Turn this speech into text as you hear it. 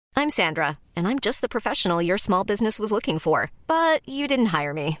I'm Sandra, and I'm just the professional your small business was looking for. But you didn't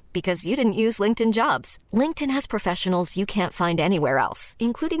hire me because you didn't use LinkedIn Jobs. LinkedIn has professionals you can't find anywhere else,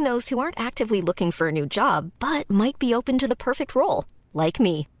 including those who aren't actively looking for a new job, but might be open to the perfect role, like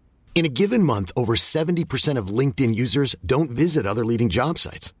me. In a given month, over 70% of LinkedIn users don't visit other leading job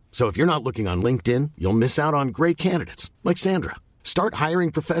sites. So if you're not looking on LinkedIn, you'll miss out on great candidates like Sandra. Start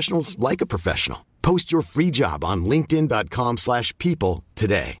hiring professionals like a professional. Post your free job on linkedin.com/people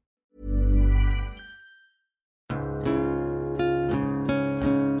today.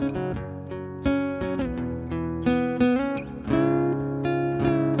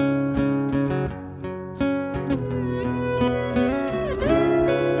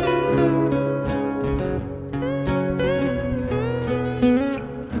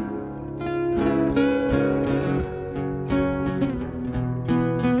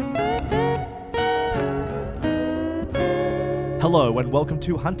 Hello and welcome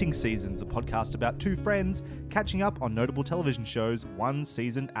to Hunting Seasons, a podcast about two friends catching up on notable television shows one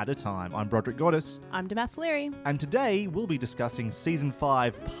season at a time. I'm Broderick Goddess. I'm Damask Leary. And today we'll be discussing Season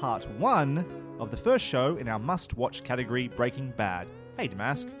 5, Part 1 of the first show in our must-watch category, Breaking Bad. Hey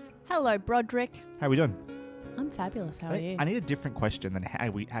Damask. Hello, Broderick. How are we doing? I'm fabulous. How are you? I need a different question than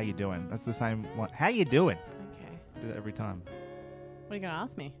how you doing. That's the same one. How you doing? Okay. Do that every time. What are you going to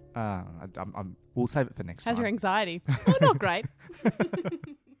ask me? We'll save it for next time. How's your anxiety? Oh, not great.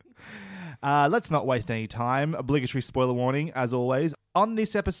 Let's not waste any time. Obligatory spoiler warning, as always. On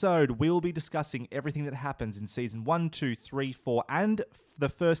this episode, we will be discussing everything that happens in Season 1, 2, 3, 4, and the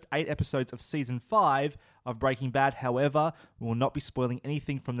first 8 episodes of Season 5 of Breaking Bad. However, we will not be spoiling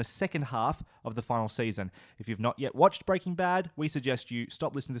anything from the second half of the final season. If you've not yet watched Breaking Bad, we suggest you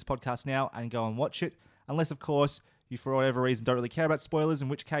stop listening to this podcast now and go and watch it. Unless, of course, you, for whatever reason, don't really care about spoilers, in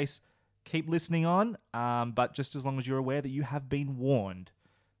which case, keep listening on, but just as long as you're aware that you have been warned.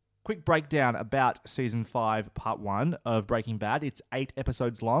 Quick breakdown about Season 5, Part 1 of Breaking Bad. It's 8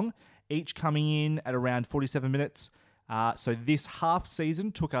 episodes long, each coming in at around 47 minutes. So this half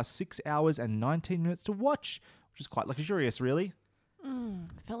season took us 6 hours and 19 minutes to watch, which is quite luxurious, really.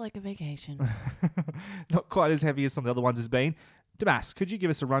 Felt like a vacation. Not quite as heavy as some of the other ones has been. Damask, could you give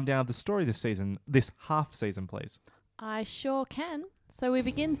us a rundown of the story this season, this half season, please? I sure can. So we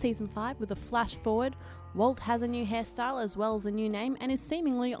begin Season 5 with a flash forward. Walt has a new hairstyle as well as a new name and is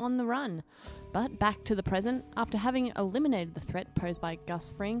seemingly on the run. But back to the present, after having eliminated the threat posed by Gus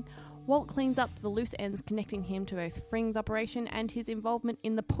Fring, Walt cleans up the loose ends connecting him to both Fring's operation and his involvement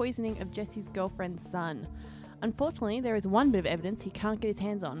in the poisoning of Jesse's girlfriend's son. Unfortunately, there is one bit of evidence he can't get his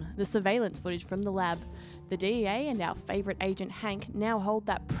hands on, the surveillance footage from the lab. The DEA and our favourite agent Hank now hold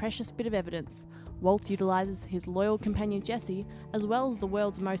that precious bit of evidence. Walt utilises his loyal companion Jesse, as well as the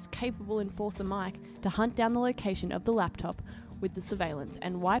world's most capable enforcer Mike, to hunt down the location of the laptop with the surveillance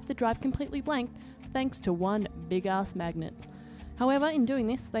and wipe the drive completely blank thanks to one big-ass magnet. However, in doing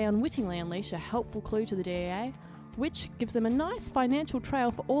this, they unwittingly unleash a helpful clue to the DEA, which gives them a nice financial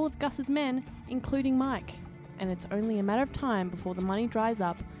trail for all of Gus's men, including Mike. And it's only a matter of time before the money dries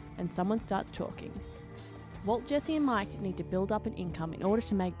up and someone starts talking. Walt, Jesse and Mike need to build up an income in order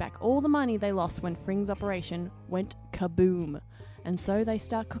to make back all the money they lost when Fring's operation went kaboom. And so they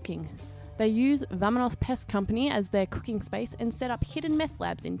start cooking. They use Vamonos Pest Company as their cooking space and set up hidden meth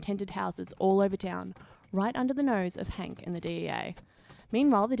labs in tented houses all over town, right under the nose of Hank and the DEA.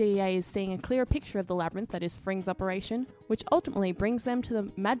 Meanwhile, the DEA is seeing a clearer picture of the labyrinth that is Fring's operation, which ultimately brings them to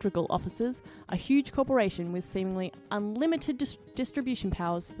the Madrigal offices, a huge corporation with seemingly unlimited distribution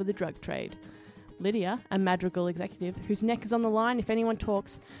powers for the drug trade. Lydia, a Madrigal executive whose neck is on the line if anyone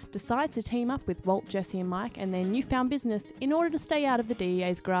talks, decides to team up with Walt, Jesse and Mike and their newfound business in order to stay out of the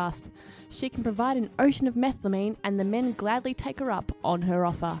DEA's grasp. She can provide an ocean of methylamine and the men gladly take her up on her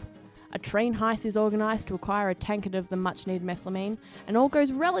offer. A train heist is organised to acquire a tankard of the much-needed methylamine, and all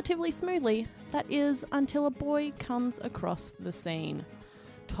goes relatively smoothly, that is, until a boy comes across the scene.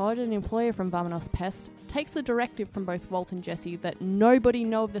 Todd, an employer from Vamonos Pest, takes the directive from both Walt and Jesse that nobody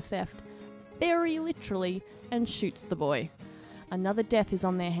know of the theft, very literally, and shoots the boy. Another death is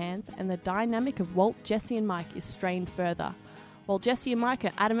on their hands, and the dynamic of Walt, Jesse and Mike is strained further. While Jesse and Mike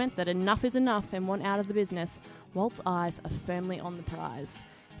are adamant that enough is enough and want out of the business, Walt's eyes are firmly on the prize.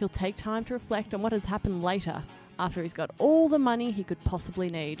 He'll take time to reflect on what has happened later, after he's got all the money he could possibly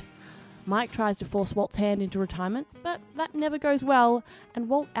need. Mike tries to force Walt's hand into retirement, but that never goes well, and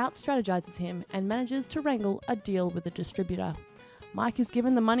Walt out-strategizes him and manages to wrangle a deal with the distributor. Mike is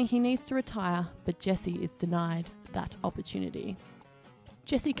given the money he needs to retire, but Jesse is denied that opportunity.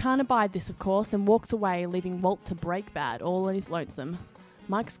 Jesse can't abide this, of course, and walks away, leaving Walt to break bad all on his lonesome.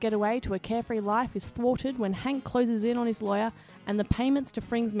 Mike's getaway to a carefree life is thwarted when Hank closes in on his lawyer and the payments to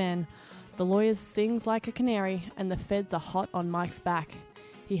Fring's men. The lawyer sings like a canary, and the feds are hot on Mike's back.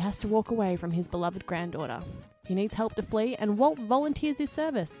 He has to walk away from his beloved granddaughter. He needs help to flee, and Walt volunteers his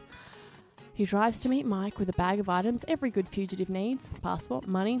service. He drives to meet Mike with a bag of items every good fugitive needs: passport,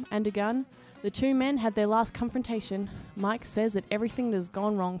 money, and a gun. The two men have their last confrontation. Mike says that everything that has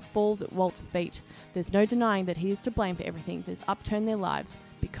gone wrong falls at Walt's feet. There's no denying that he is to blame for everything that has upturned their lives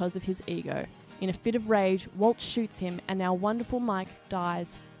because of his ego. In a fit of rage, Walt shoots him, and our wonderful Mike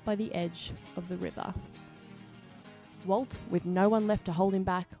dies by the edge of the river. Walt, with no one left to hold him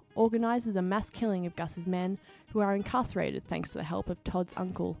back, organises a mass killing of Gus's men, who are incarcerated thanks to the help of Todd's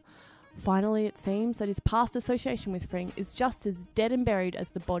uncle. Finally, it seems that his past association with Fring is just as dead and buried as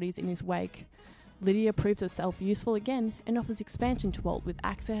the bodies in his wake. Lydia proves herself useful again and offers expansion to Walt with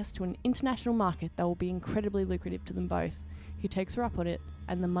access to an international market that will be incredibly lucrative to them both. He takes her up on it,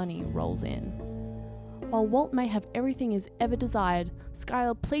 and the money rolls in. While Walt may have everything he's ever desired,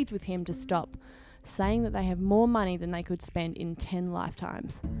 Skylar pleads with him to stop, saying that they have more money than they could spend in 10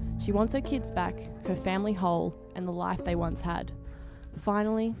 lifetimes. She wants her kids back, her family whole, and the life they once had.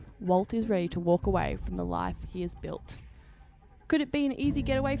 Finally, Walt is ready to walk away from the life he has built. Could it be an easy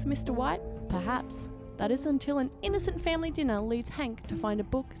getaway for Mr. White? Perhaps. That is until an innocent family dinner leads Hank to find a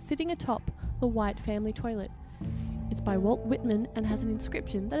book sitting atop the White family toilet. It's by Walt Whitman and has an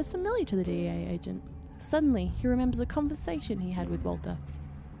inscription that is familiar to the DEA agent. Suddenly, he remembers a conversation he had with Walter.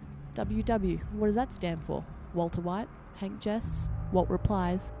 WW, what does that stand for? Walter White? Hank jests. Walt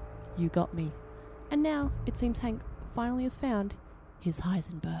replies, "You got me." And now, it seems Hank finally has found his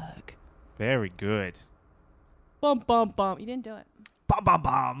Heisenberg. Very good. Bum, bum, bum. You didn't do it. Bum, bum,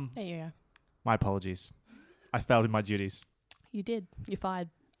 bum. There you go. My apologies. I failed in my duties. You did. You're fired.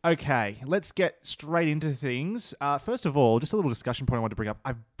 Okay, let's get straight into things. First of all, just a little discussion point I wanted to bring up.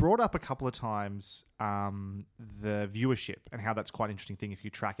 I've brought up a couple of times the viewership and how that's quite an interesting thing if you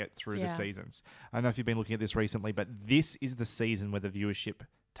track it through the seasons. I don't know if you've been looking at this recently, but this is the season where the viewership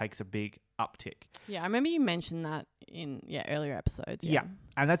takes a big uptick. Yeah, I remember you mentioned that in earlier episodes. Yeah.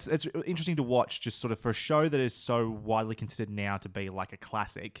 And it's interesting to watch, just sort of for a show that is so widely considered now to be like a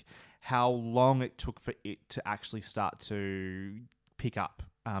classic, how long it took for it to actually start to pick up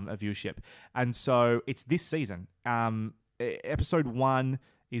a viewership. And so it's this season. Episode 1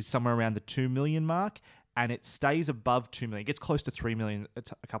 is somewhere around the 2 million mark, and it stays above 2 million. It gets close to 3 million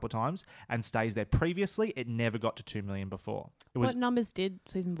a couple of times and stays there. Previously, it never got to 2 million before. What numbers did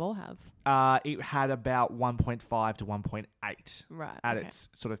season 4 have? It had about 1.5 to 1.8 at its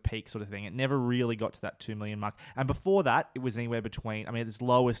sort of peak sort of thing. It never really got to that 2 million mark. And before that, it was anywhere between, at its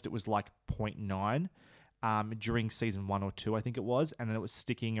lowest, it was like 0.9 during season 1 or 2, I think it was. And then it was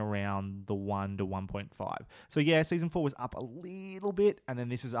sticking around the 1 to 1.5. So yeah, season 4 was up a little bit. And then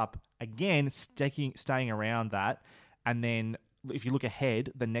this is up again, staying around that. And then if you look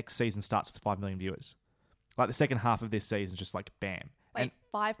ahead, the next season starts with 5 million viewers. Like the second half of this season, just like bam. Wait,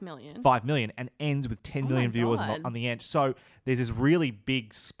 5 million? 5 million, and ends with 10 million viewers on the end. So there's this really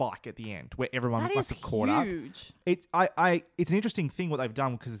big spike at the end where everyone must have caught up. It's an interesting thing what they've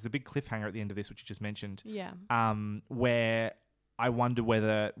done, because there's the big cliffhanger at the end of this, which you just mentioned. Yeah. Where I wonder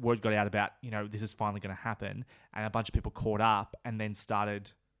whether word got out about, this is finally going to happen, and a bunch of people caught up and then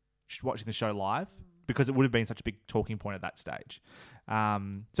started watching the show live, because it would have been such a big talking point at that stage.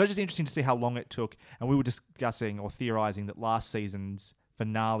 So it's just interesting to see how long it took. And we were discussing or theorizing that last season's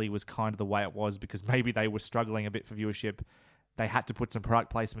finale was kind of the way it was because maybe they were struggling a bit for viewership. They had to put some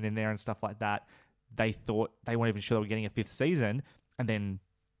product placement in there and stuff like that. They thought they weren't even sure they were getting a 5th season, and then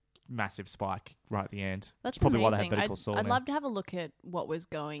massive spike right at the end. That's probably amazing. why they had Better Call Saul. I'd love to have a look at what was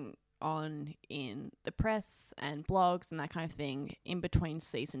going on in the press and blogs and that kind of thing in between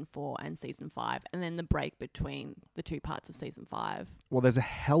season 4 and season 5, and then the break between the two parts of season 5. Well, there's a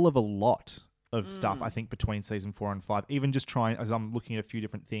hell of a lot of stuff, I think, between season 4 and 5. Even just trying, as I'm looking at a few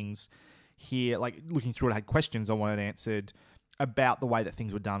different things here, like looking through it, I had questions I wanted answered about the way that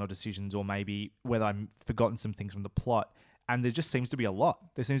things were done or decisions, or maybe whether I've forgotten some things from the plot. And there just seems to be a lot.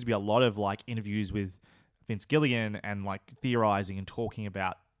 There seems to be a lot of like interviews with Vince Gilligan and like theorizing and talking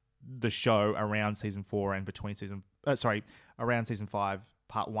about the show around season 4 and between around season 5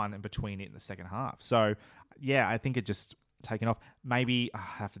 part 1 and between it and the second half. So yeah, I think it just taken off. Maybe I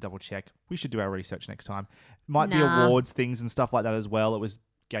have to double check. We should do our research next time. Might be awards things and stuff like that as well. It was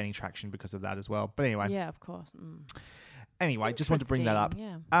gaining traction because of that as well. But anyway. Yeah, of course. Anyway, just wanted to bring that up.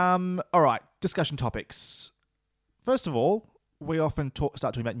 Yeah. All right, discussion topics. First of all, we often start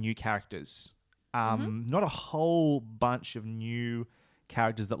talking about new characters. Not a whole bunch of new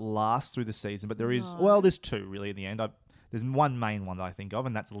characters that last through the season, but there is, there's 2 really in the end. There's one main one that I think of,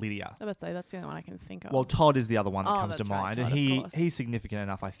 and that's Lydia. I would say that's the only one I can think of. Well, Todd is the other one that Oh, comes to that's right, mind, Todd, and of course. he's significant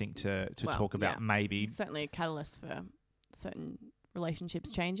enough, I think, to Well, talk about. yeah. Maybe Certainly a catalyst for certain relationships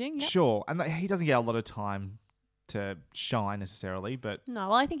changing. Yep. sure, and he doesn't get a lot of time to shine necessarily, but No,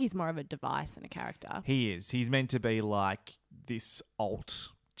 well, I think he's more of a device than a character. he is. He's meant to be like this alt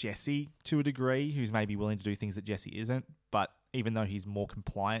Jesse to a degree, who's maybe willing to do things that Jesse isn't. But even though he's more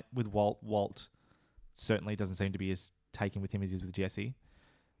compliant with Walt certainly doesn't seem to be as taken with him as he is with Jesse,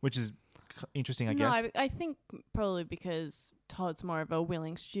 which is interesting, I guess. No, I think probably because Todd's more of a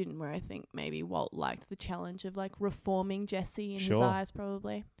willing student, where I think maybe Walt liked the challenge of like reforming Jesse in his Sure. eyes,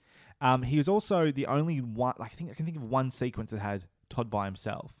 probably. He was also the only one. I can think of one sequence that had Todd by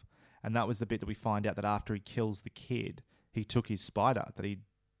himself, and that was the bit that we find out that after he kills the kid, he took his spider that he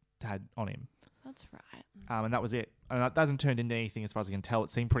had on him, That's right. and that was it. And that hasn't turned into anything as far as I can tell. It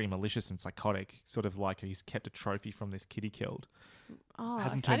seemed pretty malicious and psychotic, sort of like he's kept a trophy from this kid he killed. Oh,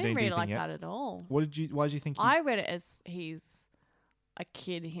 Hasn't I turned didn't into really like anything yet. that at all. Why did you think? I read it as he's a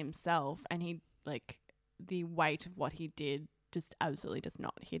kid himself, and he like the weight of what he did just absolutely does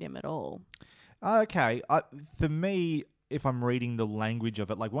not hit him at all. Okay, for me, if I'm reading the language of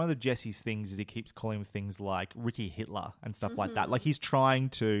it, like one of the Jesse's things is he keeps calling him things like Ricky Hitler and stuff like that. Like he's trying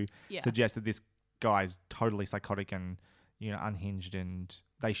to Yeah. suggest that this guy's totally psychotic and unhinged, and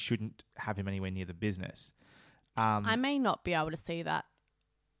they shouldn't have him anywhere near the business. I may not be able to see that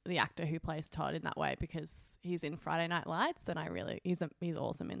the actor who plays Todd in that way because he's in Friday Night Lights, and he's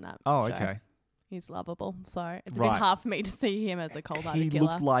awesome in that. Oh, show. okay. He's lovable, so it's a Right. bit hard for me to see him as a cold-hearted He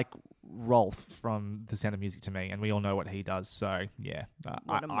killer. looked like Rolf from The Sound of Music to me, and we all know what he does. So yeah,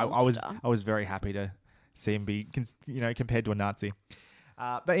 What a I was monster. very happy to see him be compared to a Nazi.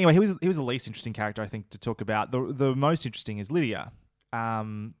 But anyway, he was the least interesting character I think to talk about. The most interesting is Lydia.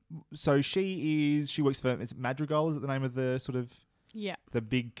 So she works for Madrigal. Is it the name of the sort of Yeah, the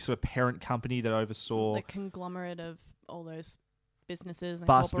big sort of parent company that oversaw the conglomerate of all those businesses and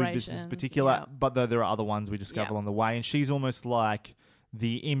fast food corporations. business in particular, Yeah. but there are other ones we discover Yeah. along the way, and she's almost like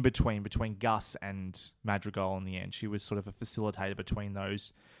the in-between between Gus and Madrigal in the end. She was sort of a facilitator between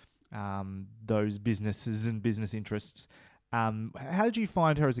those businesses and business interests. How did you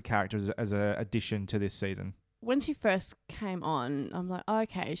find her as a character, as an addition to this season? When she first came on, I'm like,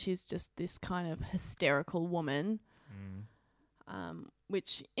 okay, she's just this kind of hysterical woman,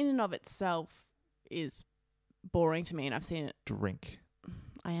 which in and of itself is boring to me, and I've seen it. Drink.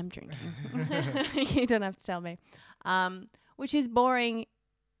 I am drinking. You don't have to tell me. Which is boring,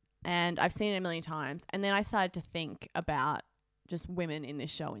 and I've seen it a million times. And then I started to think about just women in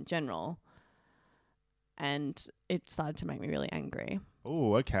this show in general, and it started to make me really angry.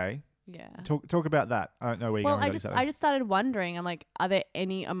 Oh, okay. Yeah. Talk about that. I don't know where you're Well, going I with that. just started wondering. I'm like, are there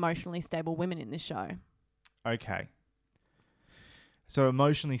any emotionally stable women in this show? Okay. So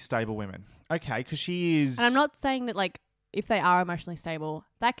emotionally stable women. Okay, because she is... And I'm not saying that like if they are emotionally stable,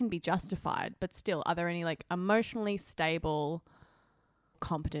 that can be justified. But still, are there any like emotionally stable,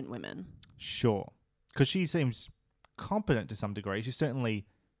 competent women? Sure. Because she seems competent to some degree. She's certainly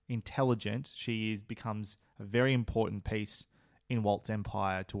intelligent. Becomes a very important piece in Walt's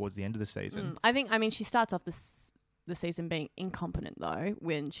empire towards the end of the season. I mean, she starts off the season being incompetent though,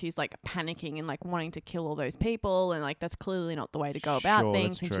 when she's like panicking and like wanting to kill all those people, and like that's clearly not the way to go about Sure,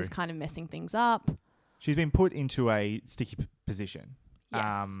 things, that's and true. she's kind of messing things up. She's been put into a sticky position.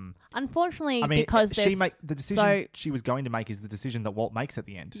 Yes. Unfortunately, I mean, because the there's decision she was going to make is the decision that Walt makes at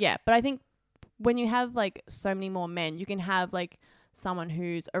the end. Yeah, but I think when you have like so many more men, you can have like someone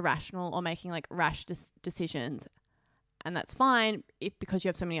who's irrational or making like rash decisions, and that's fine because you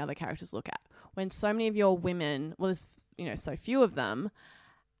have so many other characters to look at. When so many of your women, well, there's so few of them,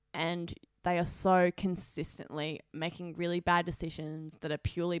 and they are so consistently making really bad decisions that are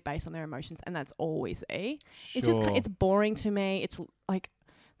purely based on their emotions, and that's all we see. It's just it's boring to me. It's like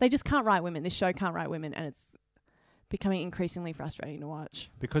they just can't write women. This show can't write women, and it's becoming increasingly frustrating to watch.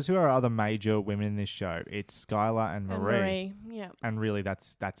 Because who are other major women in this show? It's Skylar and Marie. Yeah. And really,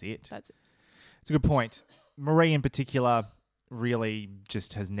 that's it. That's it. It's a good point. Marie in particular really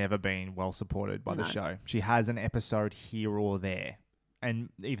just has never been well supported by the No. show. She has an episode here or there. And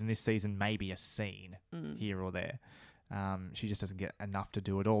even this season, maybe a scene here or there. She just doesn't get enough to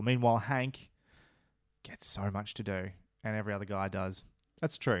do it all. Meanwhile, Hank gets so much to do, and every other guy does.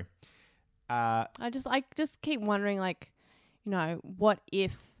 That's true. I just keep wondering, like, what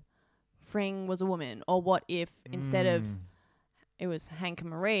if Fring was a woman, or what if instead of it was Hank and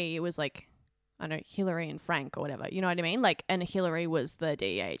Marie, it was like, I don't know, Hillary and Frank or whatever. You know what I mean? Like, and Hillary was the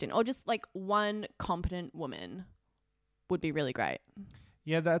DEA agent, or just like one competent woman would be really great.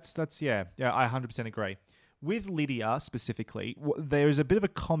 Yeah, that's I 100% agree. with Lydia specifically, there is a bit of a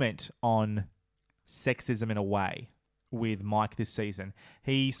comment on sexism in a way with Mike this season.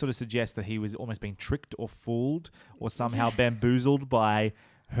 He sort of suggests that he was almost being tricked or fooled or somehow bamboozled by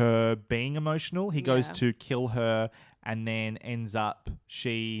her being emotional. He goes to kill her and then ends up,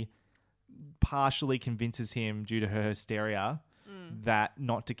 she partially convinces him due to her hysteria that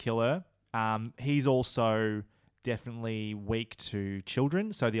not to kill her. He's also definitely weak to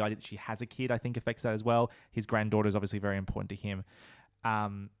children. So the idea that she has a kid, I think, affects that as well. His granddaughter is obviously very important to him.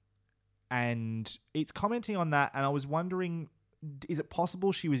 And it's commenting on that. And I was wondering, is it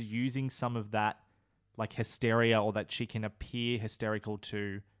possible she was using some of that like hysteria, or that she can appear hysterical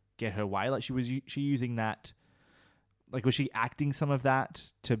to get her way? Like she using that, like was she acting some of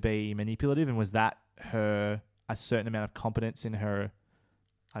that to be manipulative? And was that a certain amount of competence in her,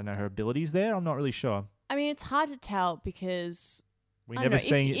 I don't know, her abilities there? I'm not really sure. I mean, it's hard to tell because we never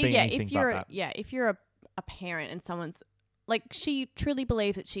seen it being anything but that. Yeah, if you're a parent and someone's like, she truly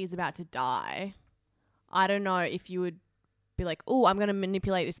believes that she's about to die, I don't know if you would be like, oh, I'm going to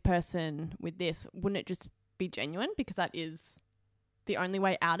manipulate this person with this. Wouldn't it just be genuine? Because that is the only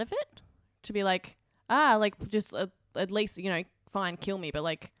way out of it. To be like, like just at least, fine, kill me, but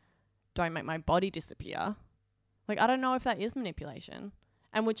like don't make my body disappear. Like, I don't know if that is manipulation.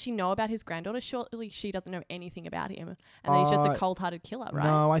 And would she know about his granddaughter? Surely she doesn't know anything about him. And he's just a cold-hearted killer, right?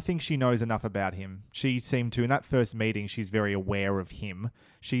 No, I think she knows enough about him. She seemed to, in that first meeting, she's very aware of him.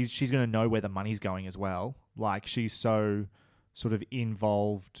 She's going to know where the money's going as well. Like, she's so sort of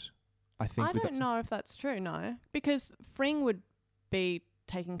involved, I think. I don't know if that's true, no. Because Fring would be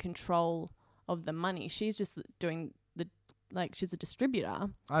taking control of the money. She's just doing she's a distributor.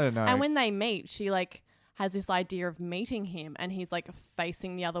 I don't know. And when they meet, she, has this idea of meeting him, and he's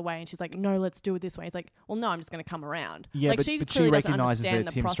facing the other way, and she's like, no, let's do it this way. He's like, well, no, I'm just going to come around. Yeah, but she recognizes that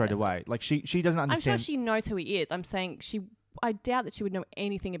it's him straight away. Like she doesn't understand. I'm sure she knows who he is. I'm saying I doubt that she would know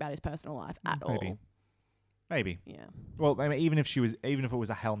anything about his personal life at all. Maybe. Yeah. Well, I mean, even if it was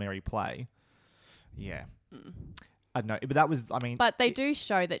a Hail Mary play, yeah. I don't know, but that was, I mean. But they do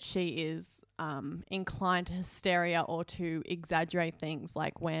show that she is inclined to hysteria or to exaggerate things,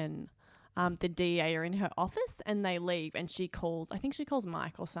 like when the DEA are in her office and they leave, and she calls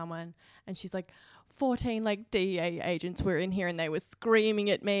Mike or someone, and she's like, 14 DEA agents were in here and they were screaming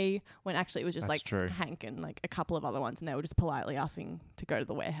at me, when actually it was just Hank and a couple of other ones, and they were just politely asking to go to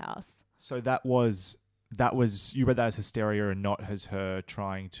the warehouse. So that was you read that as hysteria and not as her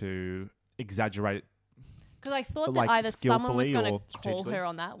trying to exaggerate it. Because I thought that either someone was going to call her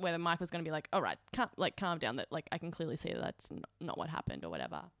on that, whether Mike was going to be like, all right, calm down, that I can clearly see that that's not what happened or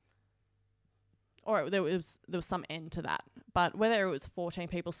whatever. Or there was some end to that. But whether it was 14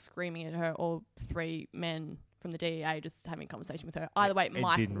 people screaming at her or 3 men from the DEA just having a conversation with her, either way,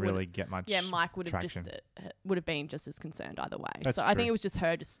 Mike didn't really get much. Yeah, Mike would have would have been just as concerned either way. That's so true. I think it was just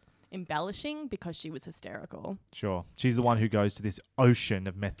her just embellishing because she was hysterical. Sure, she's the one who goes to this ocean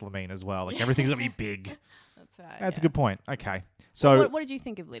of methylamine as well. Like everything's gonna be big. That's right. That's a good point. Okay. So what did you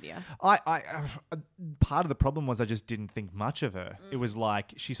think of Lydia? I part of the problem was I just didn't think much of her. It was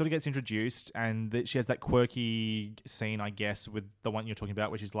like she sort of gets introduced, and she has that quirky scene, I guess, with the one you're talking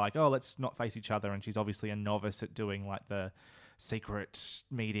about, which is like, oh, let's not face each other, and she's obviously a novice at doing the secret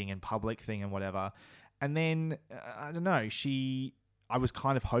meeting and public thing and whatever. And then I don't know, I was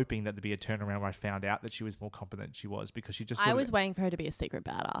kind of hoping that there'd be a turnaround where I found out that she was more competent than she was, because she just... I was waiting for her to be a secret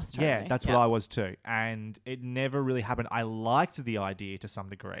badass. Totally. Yeah, that's what I was too. And it never really happened. I liked the idea to some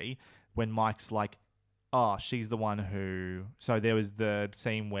degree when Mike's like, oh, she's the one who... So there was the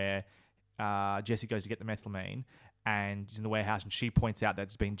scene where Jessie goes to get the methylamine and she's in the warehouse, and she points out that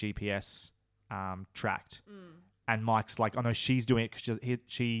it's been GPS tracked. And Mike's like, oh no, she's doing it because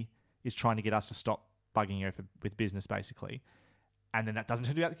she is trying to get us to stop bugging her with business, basically. And then that doesn't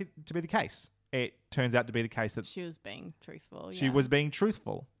turn out to be the case. It turns out to be the case that she was being truthful. She was being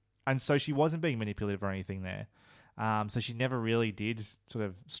truthful. And so she wasn't being manipulative or anything there. So she never really did sort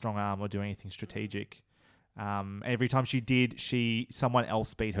of strong arm or do anything strategic. Every time she did, someone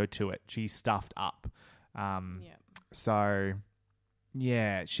else beat her to it. She stuffed up. So,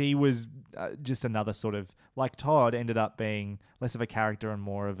 yeah, she was just another sort of... Like Todd ended up being less of a character and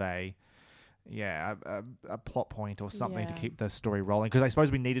more of a plot point or something to keep the story rolling. Because I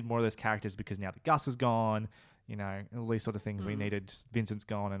suppose we needed more of those characters, because now that Gus is gone, all these sort of things. We needed Vincent's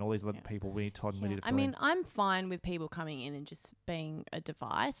gone and all these other people. We need Todd and Lydia to fill in. I'm fine with people coming in and just being a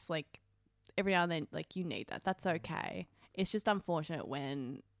device. Like, every now and then, you need that. That's okay. It's just unfortunate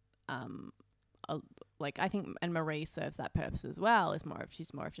when, I think, and Marie serves that purpose as well.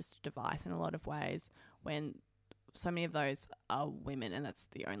 She's more of just a device in a lot of ways. When so many of those are women, and that's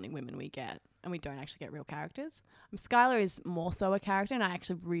the only women we get, and we don't actually get real characters. Skylar is more so a character, and I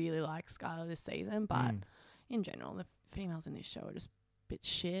actually really like Skylar this season, but in general, the females in this show are just a bit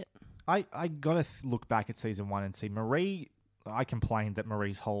shit. I got to look back at season 1 and see Marie. I complained that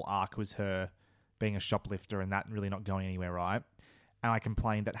Marie's whole arc was her being a shoplifter and that really not going anywhere, right? And I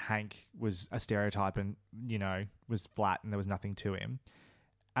complained that Hank was a stereotype and, was flat and there was nothing to him.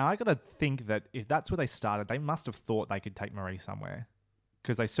 And I got to think that if that's where they started, they must have thought they could take Marie somewhere.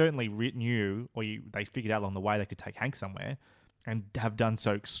 Because they certainly knew, or they figured out along the way they could take Hank somewhere and have done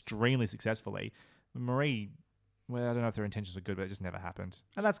so extremely successfully. Marie, well, I don't know if their intentions were good, but it just never happened.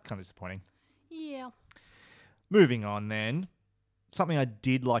 And that's kind of disappointing. Yeah. Moving on then, something I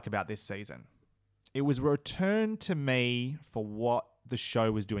did like about this season. It was a return to me for what the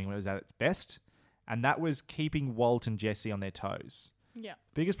show was doing when it was at its best, and that was keeping Walt and Jesse on their toes. Yeah.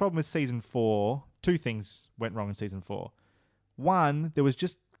 Biggest problem with season 4, 2 things went wrong in season 4. One, there was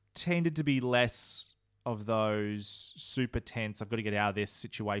just tended to be less of those super tense, I've got to get out of this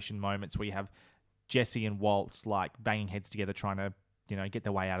situation moments where you have Jesse and Walt like banging heads together trying to, get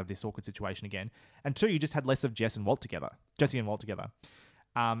their way out of this awkward situation again. And 2, you just had less of Jesse and Walt together.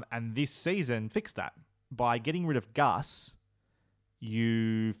 And this season fixed that. By getting rid of Gus,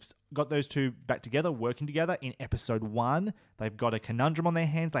 you've got those two back together, working together. In episode 1, they've got a conundrum on their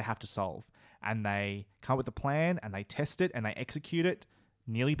hands they have to solve. And they come up with a plan, and they test it, and they execute it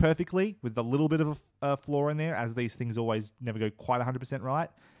nearly perfectly with a little bit of a flaw in there, as these things always never go quite 100% right.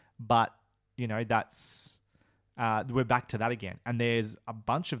 But, that's... we're back to that again. And there's a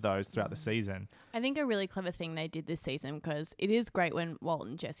bunch of those throughout the season. I think a really clever thing they did this season, because it is great when Walt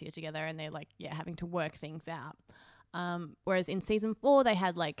and Jesse are together and they're having to work things out. Whereas in season 4, they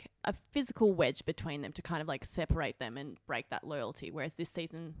had a physical wedge between them to kind of separate them and break that loyalty. Whereas this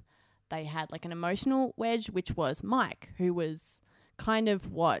season, they had an emotional wedge, which was Mike, who was kind of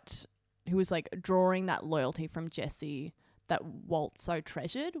who was drawing that loyalty from Jesse that Walt so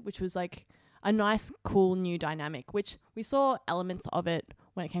treasured, which was a nice, cool new dynamic, which we saw elements of it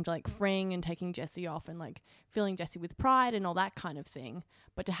when it came to freeing and taking Jesse off and filling Jesse with pride and all that kind of thing.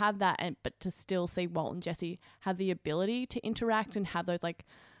 But to have that, but to still see Walt and Jesse have the ability to interact and have those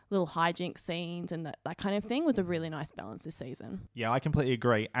little hijink scenes and that kind of thing was a really nice balance this season. Yeah, I completely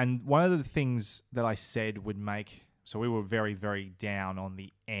agree. And one of the things that I said would make, so we were very, very down on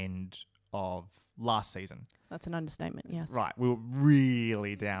the end of last season. That's an understatement, yes. Right, we were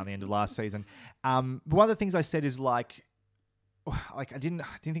really down the end of last season. But one of the things I said is I didn't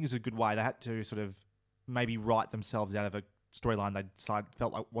think it was a good way. They had to sort of maybe write themselves out of a storyline they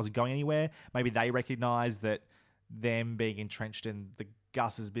felt like wasn't going anywhere. Maybe they recognised that them being entrenched in the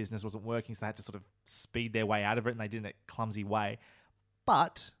Gus's business wasn't working, so they had to sort of speed their way out of it, and they did it in a clumsy way.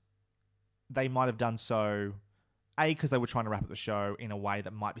 But they might have done so, A, because they were trying to wrap up the show in a way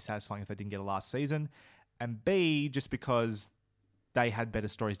that might be satisfying if they didn't get a last season, and B, just because they had better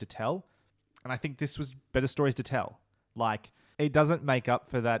stories to tell. And I think this was better stories to tell. It doesn't make up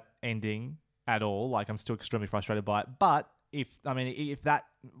for that ending at all. I'm still extremely frustrated by it. But if that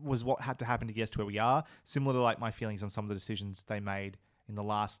was what had to happen to get us to where we are, similar to my feelings on some of the decisions they made in the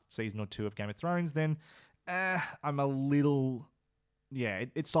last season or 2 of Game of Thrones, then I'm a little... Yeah,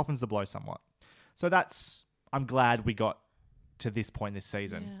 it softens the blow somewhat. So I'm glad we got to this point this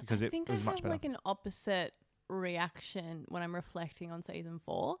season, because it was much better. I think I have an opposite reaction when I'm reflecting on season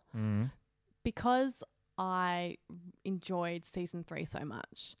 4. Mm-hmm. Because I enjoyed season 3 so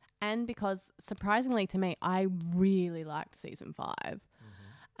much, and because surprisingly to me, I really liked season 5. Mm-hmm.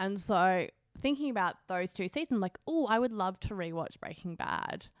 And so thinking about those 2 seasons, I would love to rewatch Breaking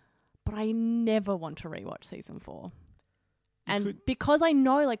Bad, but I never want to rewatch season 4. Because I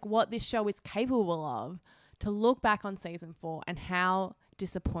know what this show is capable of, to look back on season 4 and how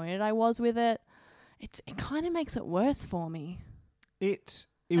disappointed I was with it kind of makes it worse for me. I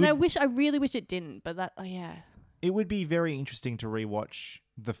really wish it didn't, but it would be very interesting to rewatch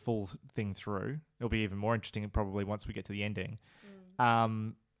the full thing through. It'll be even more interesting probably once we get to the ending.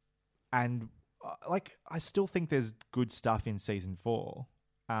 And I still think there's good stuff in season 4.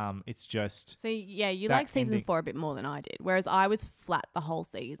 It's just... So, you like season 4 a bit more than I did, whereas I was flat the whole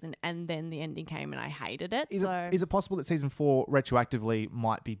season and then the ending came and I hated it. Is it possible that season 4 retroactively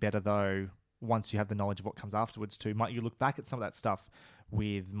might be better, though, once you have the knowledge of what comes afterwards, too? Might you look back at some of that stuff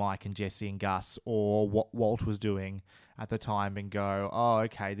with Mike and Jesse and Gus, or what Walt was doing at the time, and go, oh,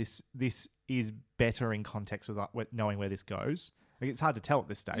 okay, this is better in context with knowing where this goes? It's hard to tell at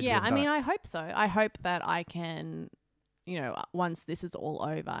this stage. Yeah, I hope so. I hope that I can... once this is all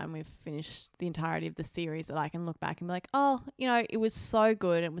over and we've finished the entirety of the series, that I can look back and be like, oh, it was so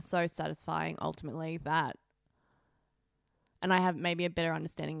good. It was so satisfying ultimately that and I have maybe a better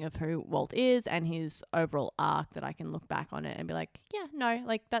understanding of who Walt is and his overall arc, that I can look back on it and be like, yeah, no,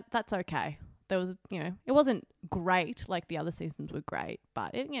 like that's okay. There was, it wasn't great like the other seasons were great,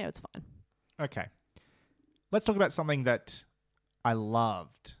 but it's fine. Okay. Let's talk about something that I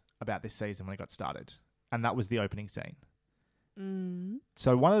loved about this season when it got started, and that was the opening scene.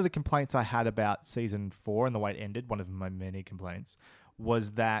 So one of the complaints I had about season 4 and the way it ended, one of my many complaints,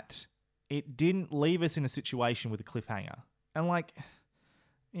 was that it didn't leave us in a situation with a cliffhanger. And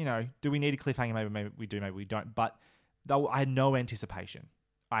do we need a cliffhanger? Maybe we do, maybe we don't. But I had no anticipation.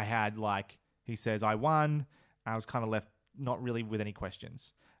 I had he says, I won. I was kind of left not really with any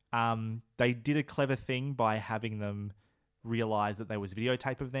questions. They did a clever thing by having them realize that there was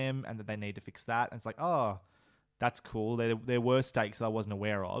videotape of them and that they need to fix that. And it's like, oh, that's cool. There were stakes that I wasn't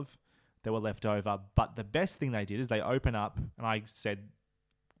aware of that were left over. But the best thing they did is they open up, and I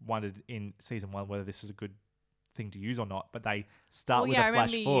wondered in season 1 whether this is a good thing to use or not, but they start with a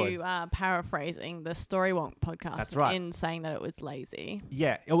flash forward. I remember you paraphrasing the Story Wonk podcast. That's right. In saying that it was lazy.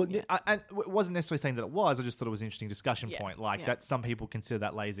 Yeah. I wasn't necessarily saying that it was. I just thought it was an interesting discussion point. That some people consider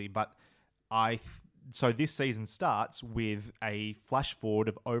that lazy, but so this season starts with a flash forward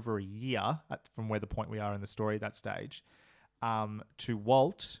of over a year from where the point we are in the story at that stage, to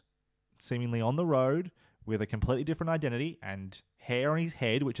Walt seemingly on the road with a completely different identity and hair on his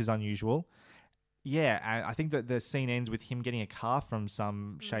head, which is unusual. Yeah, and I think that the scene ends with him getting a car from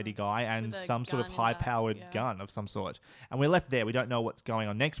some shady guy and some sort of high-powered gun of some sort. And we're left there. We don't know what's going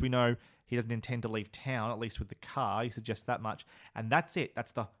on next. We know he doesn't intend to leave town, at least with the car. He suggests that much. And that's it.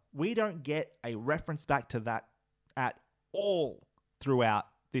 We don't get a reference back to that at all throughout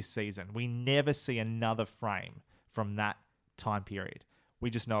this season. We never see another frame from that time period. We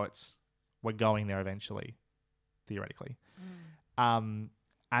just know we're going there eventually, theoretically.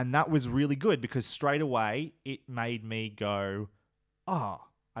 And that was really good because straight away it made me go, oh,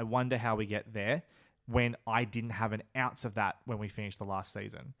 I wonder how we get there, when I didn't have an ounce of that when we finished the last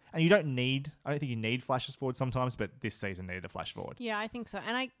season. And I don't think you need flashes forward sometimes, but this season needed a flash forward. Yeah, I think so.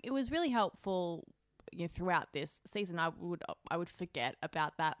 And it was really helpful throughout this season. I would forget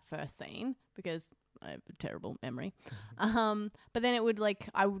about that first scene because I have a terrible memory. But then it would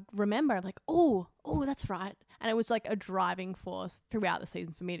I would remember oh, that's right. And it was a driving force throughout the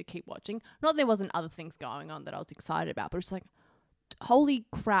season for me to keep watching. Not that there wasn't other things going on that I was excited about, but it's holy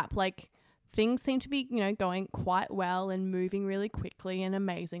crap, things seem to be, going quite well and moving really quickly and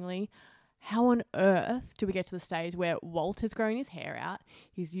amazingly. How on earth do we get to the stage where Walt has grown his hair out?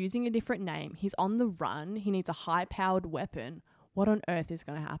 He's using a different name. He's on the run. He needs a high-powered weapon. What on earth is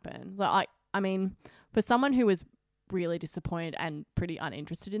going to happen? I mean, for someone who was really disappointed and pretty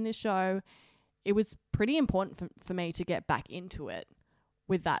uninterested in this show, it was pretty important for me to get back into it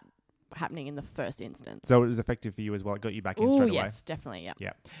with that happening in the first instance. So it was effective for you as well. It got you back in straight away. Yes, definitely, yeah.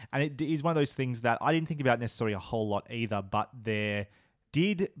 Yeah. And it is one of those things that I didn't think about necessarily a whole lot either, but it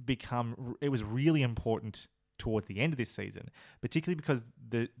was really important towards the end of this season, particularly because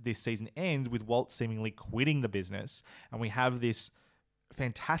this season ends with Walt seemingly quitting the business, and we have this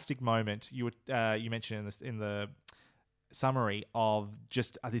fantastic moment you mentioned in the summary of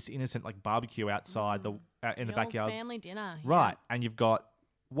just this innocent barbecue outside in the backyard, family dinner, right? And you've got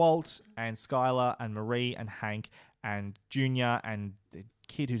Walt and Skylar and Marie and Hank and Junior and the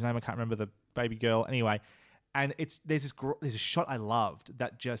kid whose name I can't remember, the baby girl. Anyway, and there's a shot I loved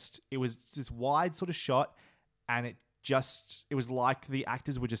that it was this wide sort of shot, and it was like the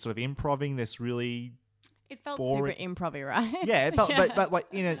actors were just sort of improvising this really. It felt boring. super improv-y, right? Yeah, it felt, but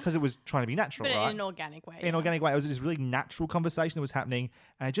because it was trying to be natural, but right? in an organic way. In an organic way. It was this really natural conversation that was happening,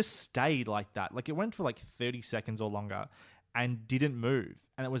 and it just stayed like that. It went for 30 seconds or longer and didn't move.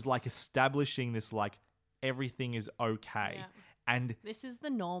 And it was establishing this everything is okay. Yeah. And this is the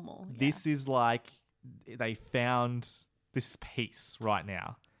normal. This is they found this peace right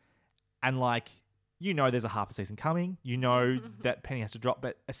now. And there's a half a season coming. That Penny has to drop,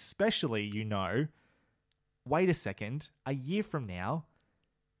 but especially wait a second, a year from now,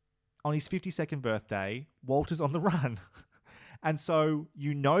 on his 52nd birthday, Walter's on the run. And so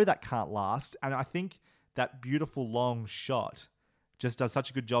that can't last. And I think that beautiful long shot just does such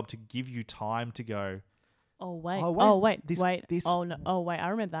a good job to give you time to go, oh, wait. This, oh, no. Oh, wait. I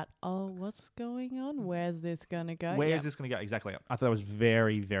remember that. Oh, what's going on? Where's this going to go? Where's this going to go? Exactly. I thought it was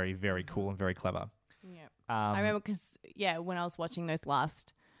very, very, very cool and very clever. Yeah. I remember because, when I was watching those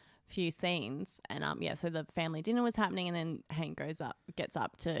last few scenes and so the family dinner was happening, and then Hank gets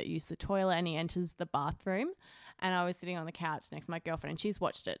up to use the toilet, and he enters the bathroom, and I was sitting on the couch next to my girlfriend, and she's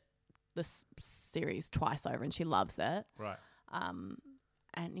watched this series twice over and she loves it, right?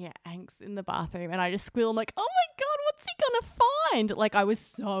 And Hank's in the bathroom, and I just squeal, I'm like, oh my god, what's he gonna find? Like, I was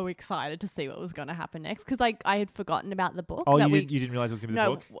so excited to see what was gonna happen next because like I had forgotten about the book. Oh, you didn't realize it was going to be the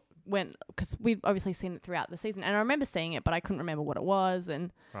book? Because we'd obviously seen it throughout the season, and I remember seeing it, but I couldn't remember what it was,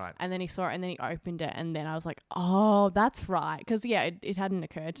 and then he saw it, and then he opened it, and then I was like, oh, that's right, because it hadn't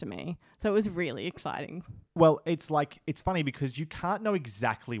occurred to me, so it was really exciting. Well, it's funny because you can't know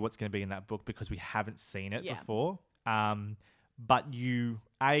exactly what's going to be in that book because we haven't seen it before. But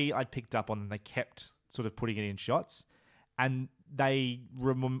I picked up on them. They kept sort of putting it in shots, and they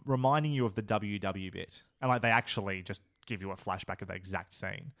reminding you of the WW bit, and like they actually just give you a flashback of the exact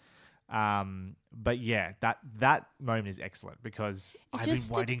scene. But yeah, that moment is excellent because I've been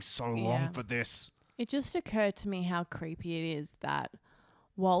waiting so long for this. It just occurred to me how creepy it is that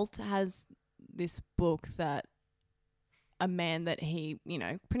Walt has this book that a man that he,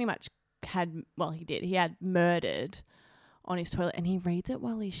 pretty much he had murdered on his toilet, and he reads it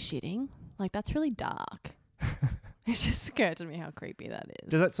while he's shitting. Like, that's really dark. It just occurred to me how creepy that is.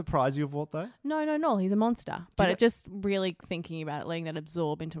 Does that surprise you of Walt, though? No, he's a monster. But it just really thinking about it, letting that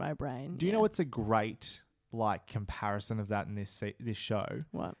absorb into my brain. Do you know what's a great comparison of that in this show?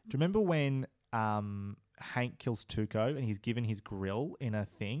 What? Do you remember when Hank kills Tuco and he's given his grill in a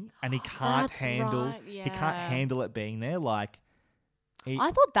thing and he can't he can't handle it being there? Like,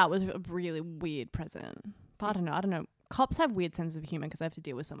 I thought that was a really weird present. But I don't know. Cops have weird sense of humor because they have to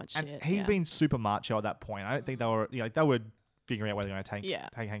deal with so much shit. And he's been super macho at that point. I don't think they were figuring out where they're going to take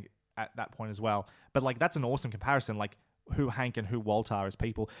Hank at that point as well. But like, that's an awesome comparison. Like, who Hank and who Walt are as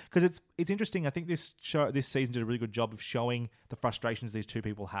people, because it's interesting. I think this season did a really good job of showing the frustrations these two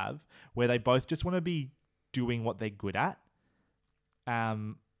people have, where they both just want to be doing what they're good at.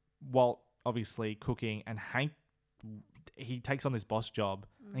 Walt obviously cooking, and Hank, he takes on this boss job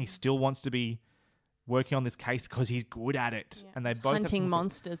and he still wants to be working on this case because he's good at it. And they both hunting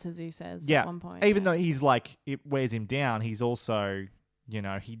monsters, as he says at one point. Even though he's like, it wears him down, he's also,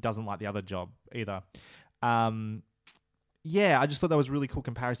 he doesn't like the other job either. I just thought that was a really cool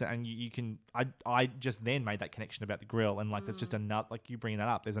comparison, and you can. I just then made that connection about the grill, and like, there's just another, like you bringing that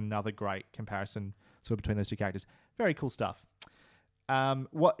up. There's another great comparison sort of between those two characters. Very cool stuff.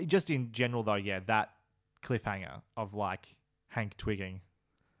 What just in general though, that cliffhanger of like Hank twigging,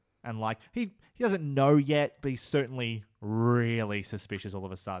 and like he doesn't know yet, but he's certainly really suspicious all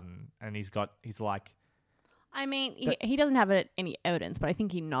of a sudden, and he's like. I mean, he doesn't have any evidence, but I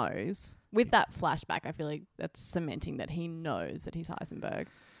think he knows. With that flashback, I feel like that's cementing that he knows that he's Heisenberg.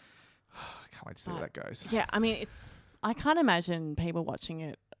 I can't wait to see where that goes. Yeah, I mean, I can't imagine people watching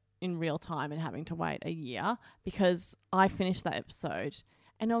it in real time and having to wait a year, because I finished that episode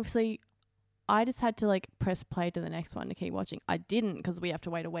and obviously I just had to like press play to the next one to keep watching. I didn't, because we have to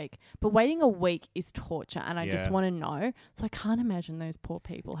wait a week. But waiting a week is torture, and I just want to know. So I can't imagine those poor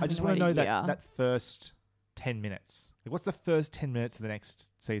people having to wait a year. I just want to know that first 10 minutes. Like, what's the first 10 minutes of the next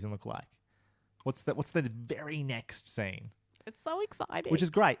season look like? What's the very next scene? It's so exciting. Which is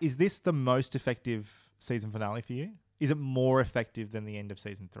great. Is this the most effective season finale for you? Is it more effective than the end of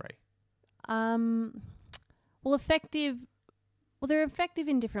season 3? Well, effective. Well, they're effective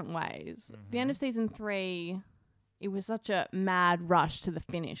in different ways. Mm-hmm. The end of season 3, it was such a mad rush to the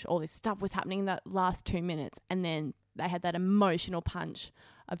finish. All this stuff was happening in that last 2 minutes, and then they had that emotional punch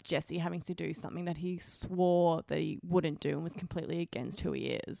of Jesse having to do something that he swore that he wouldn't do and was completely against who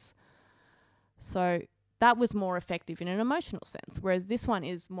he is. So that was more effective in an emotional sense, whereas this one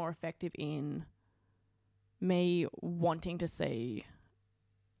is more effective in me wanting to see,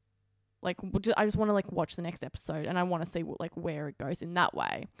 like, I just want to like watch the next episode, and I want to see like where it goes in that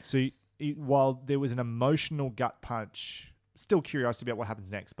way. So while there was an emotional gut punch, still curiosity about what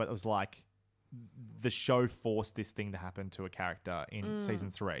happens next, but it was like the show forced this thing to happen to a character in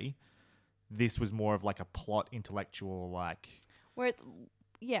season 3. This was more of like a plot intellectual, like...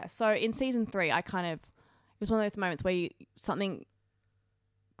 So in season 3, it was one of those moments where something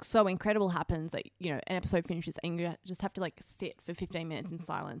so incredible happens that, an episode finishes and you just have to like sit for 15 minutes in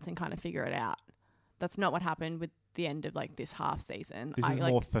silence and kind of figure it out. That's not what happened with the end of like this half season. This is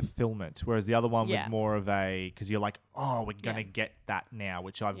more fulfillment, whereas the other one was more of because you're like, oh, we're going to get that now,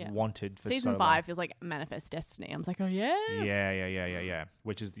 which I've wanted for season so 5 long. feels like manifest destiny. I was like, oh yes. Yeah.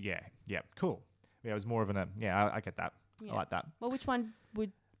 Which is, cool. Yeah, it was more of I get that. Yeah. I like that. Well, which one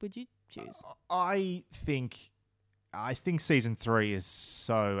would you choose? I think season 3 is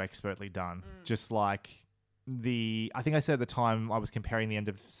so expertly done. Just like I think I said at the time I was comparing the end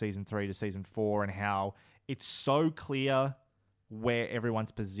of season 3 to season 4 and how it's so clear where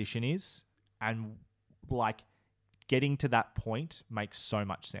everyone's position is, and like getting to that point makes so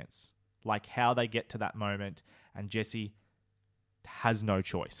much sense. Like how they get to that moment, and Jesse has no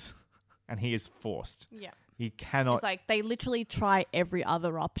choice and he is forced. Yeah. He cannot. It's like they literally try every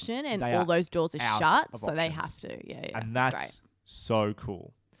other option and They all are those doors are out shut, of so they options. have to. Yeah. and It's that's so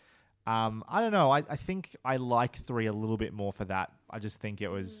cool. I don't know. I think I like 3 a little bit more for that. I just think it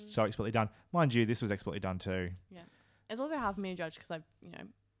was so expertly done. Mind you, this was expertly done too. great. Yeah. It's also hard for me to judge because I've,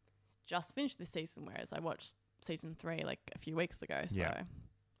 just finished this season, whereas I watched season 3 like a few weeks ago. So,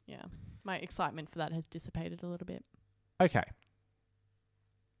 yeah. My excitement for that has dissipated a little bit. Okay.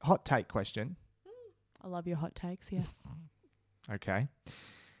 Hot take question. I love your hot takes, yes. Okay.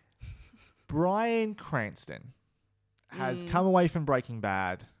 Bryan Cranston has come away from Breaking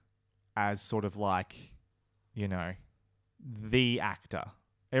Bad as sort of like, the actor.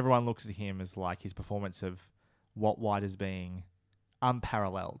 Everyone looks at him as like his performance of Walt White as being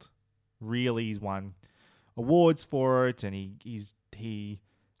unparalleled. Really, he's won awards for it, and he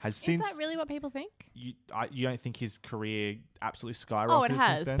has since. Is that really what people think? You don't think his career absolutely skyrocketed? Oh, it since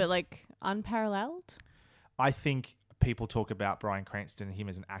has, then? but like unparalleled? I think people talk about Bryan Cranston and him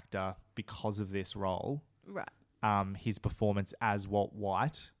as an actor because of this role. Right. His performance as Walt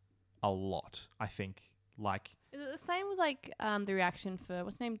White a lot. I think Is it the same with like the reaction for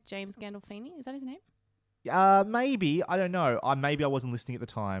what's his name? James Gandolfini? Is that his name? maybe I don't know. Maybe I wasn't listening at the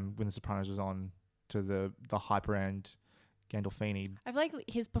time when The Sopranos was on to the hype around Gandolfini. I feel like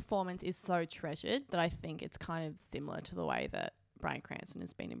his performance is so treasured that I think it's kind of similar to the way that Bryan Cranston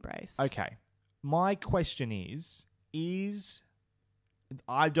has been embraced. Okay, my question is this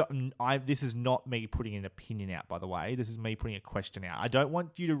is not me putting an opinion out, by the way. This is me putting a question out. I don't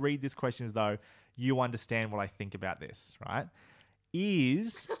want you to read this question as though you understand what I think about this, right?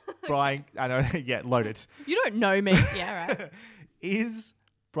 Is Bryan... I know, yeah, loaded. You don't know me. Yeah, right. Is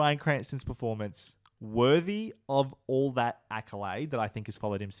Bryan Cranston's performance worthy of all that accolade that I think has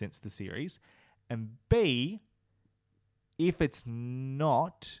followed him since the series? And B, if it's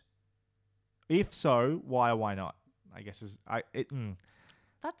not, if so, why or why not? I guess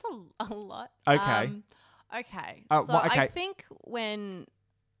That's a lot. Okay. Okay. Okay. I think when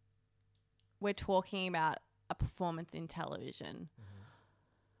we're talking about a performance in television,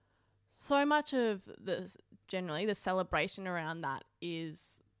 so much of generally the celebration around that is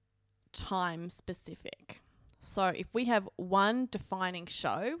time specific. So if we have one defining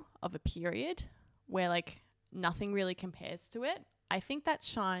show of a period where like nothing really compares to it, I think that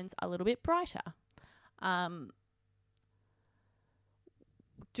shines a little bit brighter.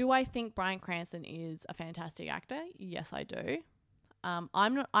 Do I think Bryan Cranston is a fantastic actor? Yes, I do. I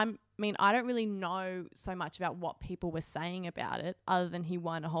don't really know so much about what people were saying about it other than he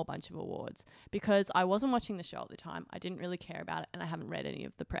won a whole bunch of awards because I wasn't watching the show at the time. I didn't really care about it and I haven't read any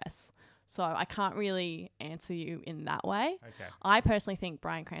of the press. So I can't really answer you in that way. Okay. I personally think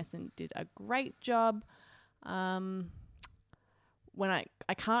Bryan Cranston did a great job. When I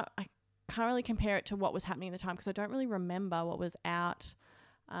can't really compare it to what was happening at the time because I don't really remember what was out.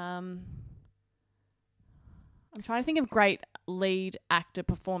 I'm trying to think of great lead actor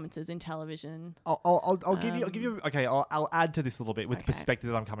performances in television. I'll give you. Okay, I'll add to this a little bit with the perspective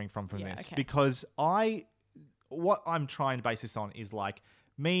that I'm coming from this because what I'm trying to base this on is like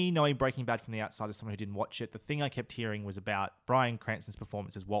me knowing Breaking Bad from the outside as someone who didn't watch it. The thing I kept hearing was about Bryan Cranston's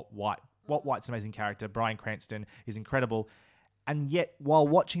performance as Walt White. Walt White's an amazing character. Bryan Cranston is incredible. And yet, while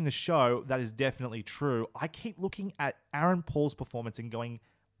watching the show, that is definitely true. I keep looking at Aaron Paul's performance and going,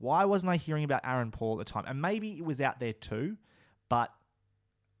 why wasn't I hearing about Aaron Paul at the time? And maybe it was out there too, but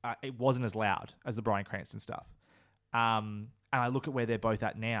it wasn't as loud as the Bryan Cranston stuff. And I look at where they're both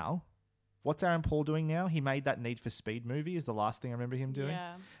at now. What's Aaron Paul doing now? He made that Need for Speed movie is the last thing I remember him doing.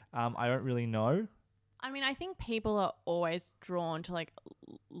 Yeah. I don't really know. I mean, I think people are always drawn to like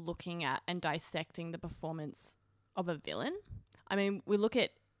looking at and dissecting the performance of a villain. I mean, we look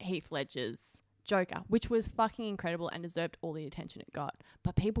at Heath Ledger's Joker, which was fucking incredible and deserved all the attention it got.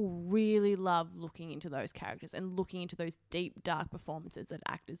 But people really love looking into those characters and looking into those deep, dark performances that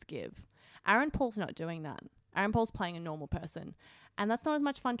actors give. Aaron Paul's not doing that. Aaron Paul's playing a normal person. And that's not as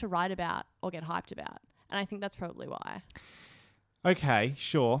much fun to write about or get hyped about. And I think that's probably why. Okay,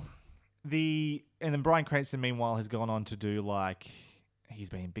 sure. And then Bryan Cranston, meanwhile, has gone on to do he's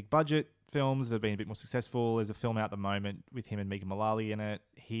been in big budget films that have been a bit more successful. There's a film out at the moment with him and Megan Mullally in it.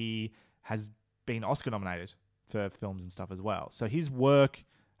 He has been Oscar nominated for films and stuff as well. So his work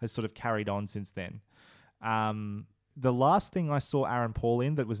has sort of carried on since then. The last thing I saw Aaron Paul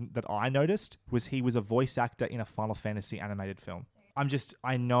in that I noticed was he was a voice actor in a Final Fantasy animated film.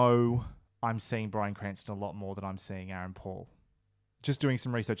 I know I'm seeing Bryan Cranston a lot more than I'm seeing Aaron Paul. Just doing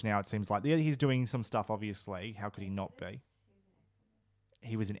some research now, it seems like he's doing some stuff, obviously. How could he not be?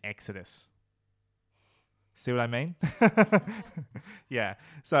 He was in Exodus. See what I mean? Yeah.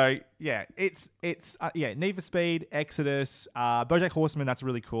 So yeah, it's Need for Speed, Exodus, BoJack Horseman. That's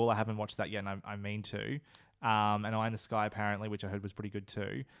really cool. I haven't watched that yet, and I mean to. And Eye in the Sky apparently, which I heard was pretty good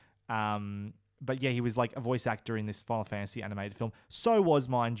too. But yeah, he was like a voice actor in this Final Fantasy animated film. So was,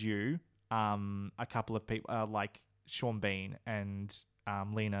 mind you, a couple of people like Sean Bean and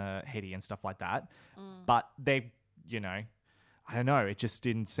Lena Headey and stuff like that. But they, I don't know. It just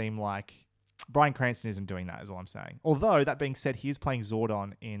didn't seem like Bryan Cranston isn't doing that, is all I'm saying. Although, that being said, he is playing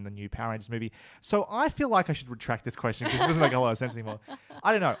Zordon in the new Power Rangers movie. So I feel like I should retract this question because it doesn't make a lot of sense anymore.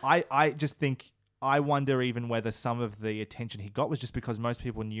 I don't know. I just think, I wonder even whether some of the attention he got was just because most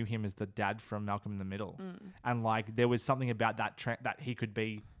people knew him as the dad from Malcolm in the Middle. And like there was something about that that he could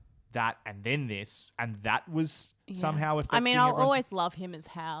be that and then this, and that was somehow affecting. I mean, I'll always love him as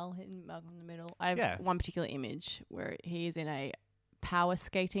Hal in Malcolm in the Middle. I have one particular image where he is in a power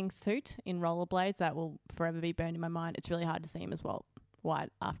skating suit in rollerblades that will forever be burned in my mind. It's really hard to see him as well white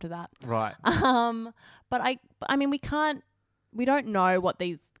after that. Right. But I mean, we don't know what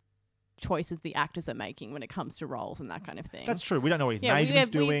these choices the actors are making when it comes to roles and that kind of thing. That's true. We don't know what his Maven's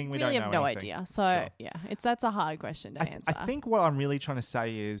doing. We really don't have know no anything. idea. So that's a hard question to answer. I think what I'm really trying to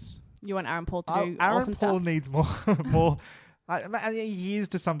say is you want Aaron Paul to do Aaron awesome Paul stuff. needs more. And he is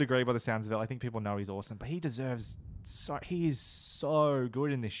to some degree by the sounds of it. I think people know he's awesome, but he deserves. He is so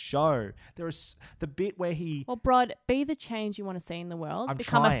good in this show. There is the bit where he. Well, Brod, be the change you want to see in the world.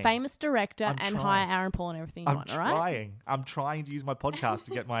 Become a famous director and hire Aaron Paul and everything you want. All right. I'm trying to use my podcast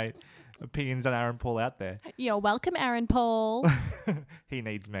to get my opinions on Aaron Paul out there. You're welcome, Aaron Paul. He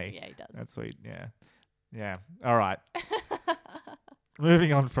needs me. Yeah, he does. That's sweet. Yeah. All right.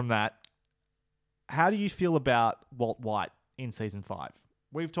 Moving on from that, how do you feel about Walt White in season 5?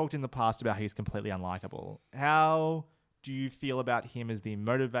 We've talked in the past about how he's completely unlikable. How do you feel about him as the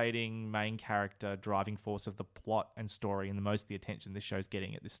motivating main character, driving force of the plot and story, and the most of the attention this show's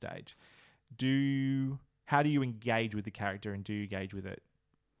getting at this stage? How do you engage with the character, and do you engage with it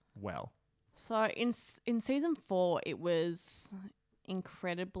well? So in season 4, it was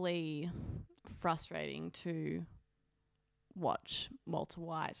incredibly frustrating to watch Walter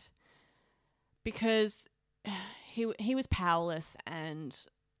White because he was powerless and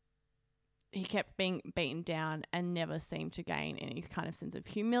he kept being beaten down and never seemed to gain any kind of sense of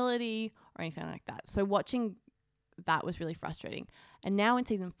humility or anything like that. So watching that was really frustrating. And now in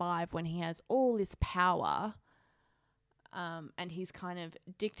season 5, when he has all this power, and he's kind of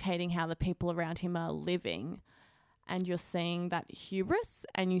dictating how the people around him are living, and you're seeing that hubris,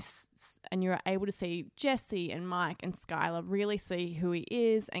 and you're able to see Jesse and Mike and Skylar really see who he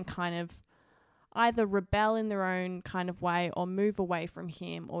is and kind of either rebel in their own kind of way or move away from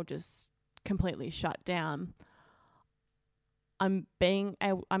him or just completely shut down. I'm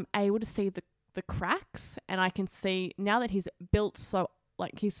able to see the cracks, and I can see now that he's built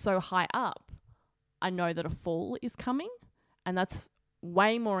he's so high up, I know that a fall is coming, and that's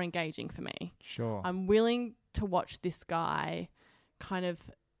way more engaging for me. Sure. I'm willing to watch this guy kind of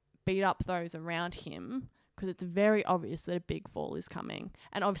beat up those around him because it's very obvious that a big fall is coming.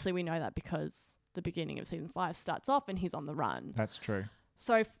 And obviously we know that because the beginning of season 5 starts off and he's on the run. That's true.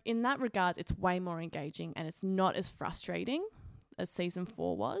 So in that regard, it's way more engaging and it's not as frustrating as season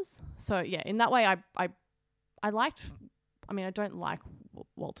 4 was. So yeah, in that way, I don't like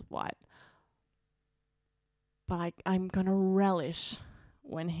Walter White, but I'm going to relish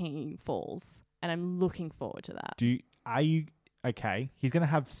when he falls, and I'm looking forward to that. Are you okay? He's going to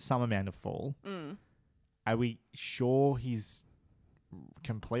have some amount of fall. Are we sure he's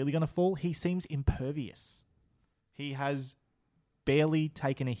completely going to fall? He seems impervious. He has barely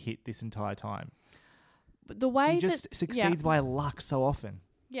taken a hit this entire time. But the way he just succeeds by luck so often.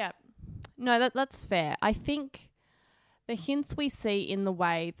 Yeah. No, that's fair. I think the hints we see in the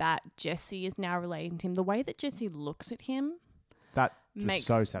way that Jesse is now relating to him, the way that Jesse looks at him, that was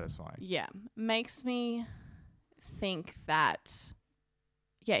so satisfying. Yeah. Makes me think that,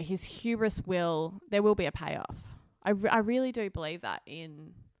 his hubris there will be a payoff. I really do believe that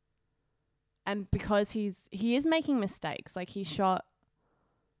and because he is making mistakes. Like he shot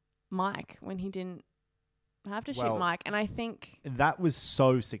Mike when he didn't have to shoot Mike, and I think that was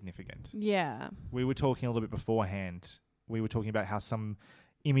so significant. Yeah. We were talking a little bit beforehand. We were talking about how some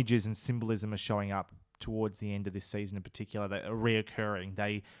images and symbolism are showing up towards the end of this season in particular that are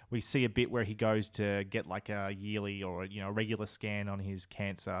reoccurring. We see a bit where he goes to get like a yearly or a regular scan on his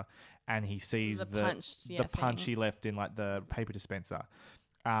cancer, and he sees the punch he left in like the paper dispenser.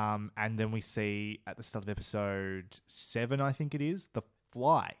 And then we see at the start of episode 7, I think it is, the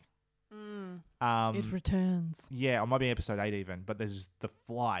fly It returns. Yeah, it might be episode 8 even, but there's The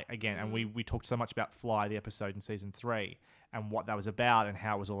Fly again. And we talked so much about Fly, the episode in season 3, and what that was about and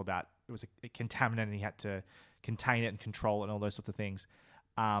how it was all about. It was a contaminant and he had to contain it and control it and all those sorts of things.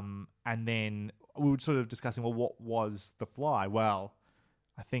 And then we were sort of discussing, well, what was The Fly? Well,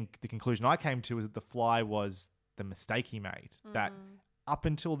 I think the conclusion I came to was that The Fly was the mistake he made. That up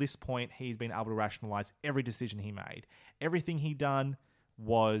until this point, he's been able to rationalize every decision he made. Everything he done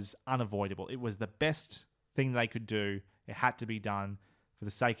was unavoidable. It was the best thing they could do. It had to be done for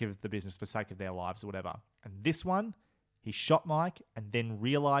the sake of the business, for the sake of their lives or whatever. And this one, he shot Mike and then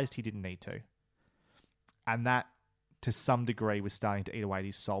realized he didn't need to. And that, to some degree, was starting to eat away at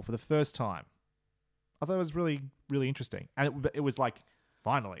his soul for the first time. I thought it was really, really interesting. And it was like,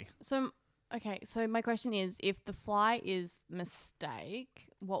 finally. So my question is, if The Fly is mistake,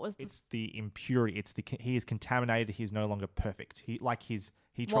 what was It's the impurity. He is contaminated. He is no longer perfect. He what tries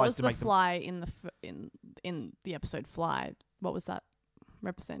was to the make Fly in the episode Fly? What was that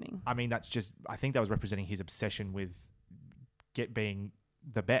representing? I mean, I think that was representing his obsession with being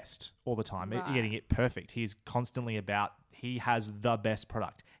the best all the time, Right. getting it perfect. He's constantly he has the best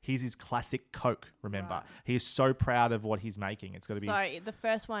product. He's his classic Coke, remember. Right. He is so proud of what he's making. It's got to be... So the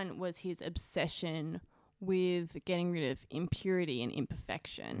first one was his obsession with getting rid of impurity and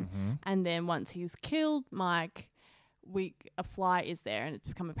imperfection. Mm-hmm. And then once he's killed Mike, a fly is there, and it's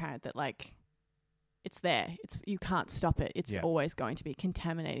become apparent that like it's there. You can't stop it. It's always going to be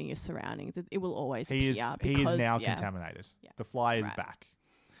contaminating your surroundings. It will always appear. He is now contaminated. Yeah. The Fly is back.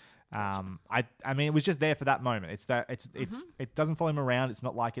 I mean, it was just there for that moment. It doesn't follow him around. It's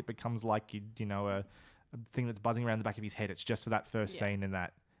not like it becomes like a thing that's buzzing around the back of his head. It's just for that first scene in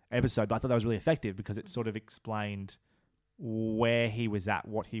that episode. But I thought that was really effective because it sort of explained where he was at,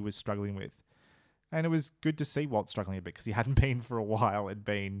 what he was struggling with, and it was good to see Walt struggling a bit because he hadn't been for a while. It'd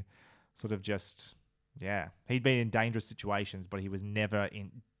been sort of just he'd been in dangerous situations, but he was never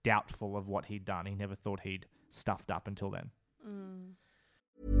doubtful of what he'd done. He never thought he'd stuffed up until then.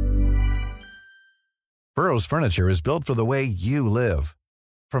 Burrow's furniture is built for the way you live.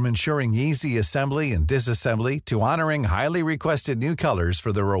 From ensuring easy assembly and disassembly to honoring highly requested new colors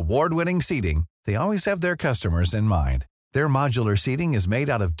for their award-winning seating, they always have their customers in mind. Their modular seating is made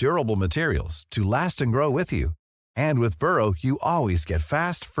out of durable materials to last and grow with you. And with Burrow, you always get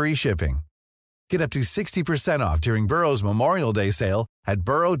fast, free shipping. Get up to 60% off during Burrow's Memorial Day sale at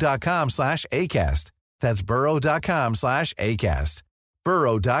burrow.com/ACAST. That's burrow.com/ACAST.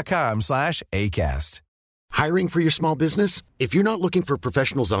 burrow.com/ACAST. Hiring for your small business? If you're not looking for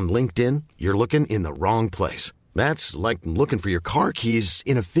professionals on LinkedIn, you're looking in the wrong place. That's like looking for your car keys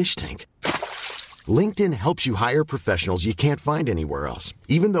in a fish tank. LinkedIn helps you hire professionals you can't find anywhere else,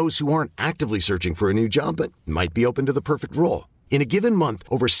 even those who aren't actively searching for a new job but might be open to the perfect role. In a given month,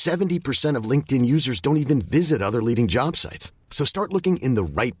 over 70% of LinkedIn users don't even visit other leading job sites. So start looking in the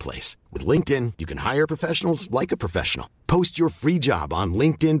right place. With LinkedIn, you can hire professionals like a professional. Post your free job on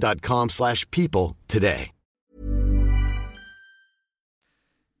linkedin.com/people today.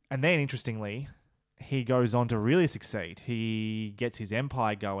 And then, interestingly, he goes on to really succeed. He gets his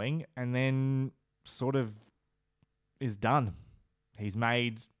empire going and then sort of is done. He's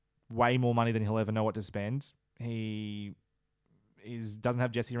made way more money than he'll ever know what to spend. He doesn't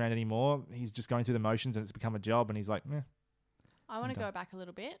have Jesse around anymore. He's just going through the motions and it's become a job and he's like, meh. I want to go back a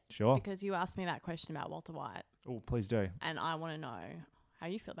little bit. Sure. Because you asked me that question about Walter White. Oh, please do. And I want to know how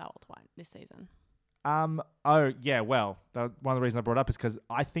you feel about Walter White this season. One of the reasons I brought it up is because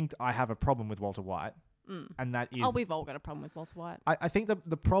I think I have a problem with Walter White. And that is... we've all got a problem with Walter White. I think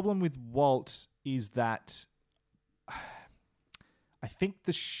the problem with Walt is that I think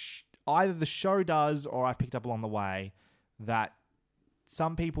either the show does or I've picked up along the way that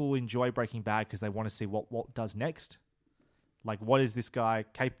some people enjoy Breaking Bad because they want to see what Walt does next. Like, what is this guy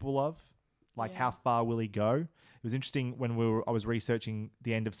capable of? Like, how far will he go? It was interesting when I was researching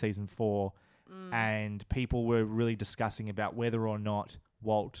the end of season 4 and people were really discussing about whether or not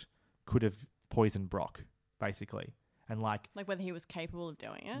Walt could have poisoned Brock, basically. And like whether he was capable of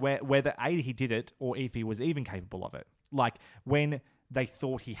doing it? Whether either he did it or if he was even capable of it. Like, when they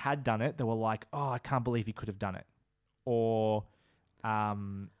thought he had done it, they were like, oh, I can't believe he could have done it. Or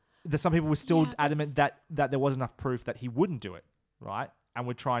some people were still adamant that there was enough proof that he wouldn't do it, right? And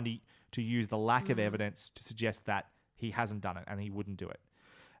we're trying to use the lack of evidence to suggest that he hasn't done it and he wouldn't do it.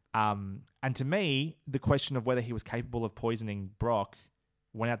 And to me, the question of whether he was capable of poisoning Brock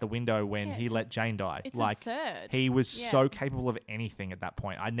went out the window when he let Jane die. It's absurd. He was so capable of anything at that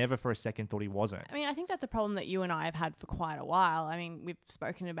point. I never for a second thought he wasn't. I mean, I think that's a problem that you and I have had for quite a while. I mean, we've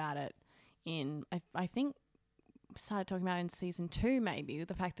spoken about it in, I think, started talking about in season 2, maybe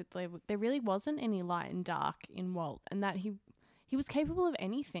the fact that there really wasn't any light and dark in Walt, and that he was capable of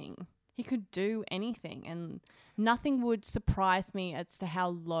anything. He could do anything, and nothing would surprise me as to how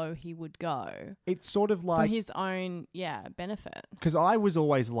low he would go. It's sort of For like, his own, benefit. because I was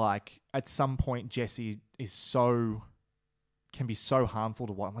always like, at some point, Jesse can be so harmful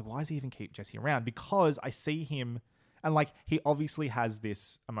to Walt. I'm like, why does he even keep Jesse around? Because I see him, and like, he obviously has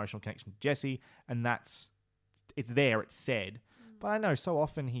this emotional connection with Jesse, and it's there, it's said. But I know so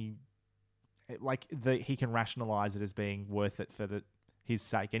often he can rationalize it as being worth it for his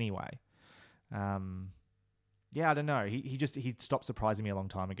sake anyway. I don't know. He stopped surprising me a long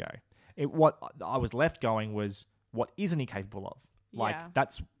time ago. What I was left going was, what isn't he capable of? Like,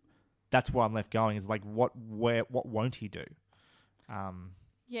 that's where I'm left going, is like, what won't he do? I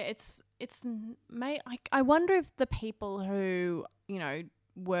wonder if the people who,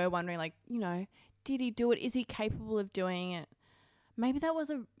 were wondering, like, did he do it? Is he capable of doing it? Maybe that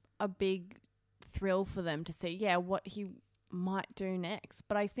was a big thrill for them to see, what he might do next.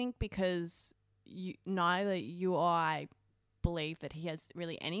 But I think because neither you or I believe that he has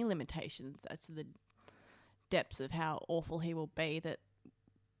really any limitations as to the depths of how awful he will be, that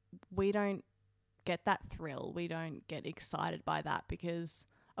we don't get that thrill. We don't get excited by that, because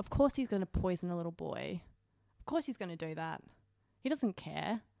of course he's going to poison a little boy. Of course he's going to do that. He doesn't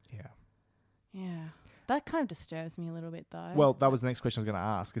care. Yeah. That kind of disturbs me a little bit, though. Well, that was the next question I was going to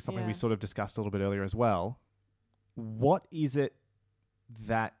ask. Is something we sort of discussed a little bit earlier as well. What is it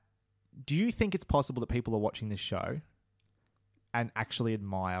that... Do you think it's possible that people are watching this show and actually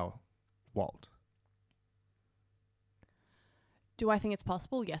admire Walt? Do I think it's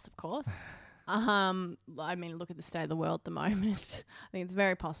possible? Yes, of course. I mean, look at the state of the world at the moment. I think it's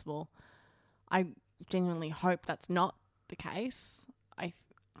very possible. I genuinely hope that's not the case.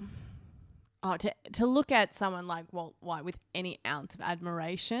 To look at someone like Walt White with any ounce of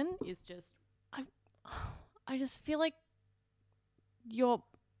admiration is just... I just feel like you're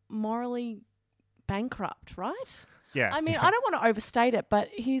morally bankrupt, right? Yeah. I mean, I don't want to overstate it, but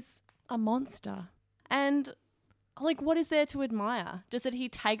he's a monster. And... like, what is there to admire? Just that he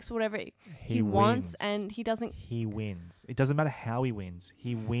takes whatever he wants and he doesn't... He wins. It doesn't matter how he wins.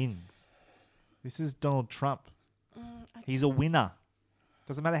 He wins. This is Donald Trump. He's a winner.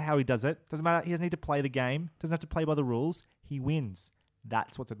 Doesn't matter how he does it. Doesn't matter. He doesn't need to play the game. Doesn't have to play by the rules. He wins.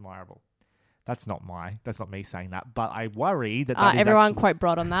 That's what's admirable. That's not me saying that. But I worry that everyone quote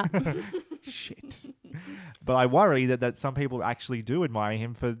Brod on that. Shit. But I worry that some people actually do admire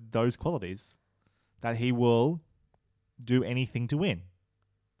him for those qualities. That he will... do anything to win.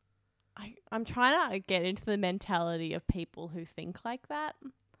 I'm trying to get into the mentality of people who think like that.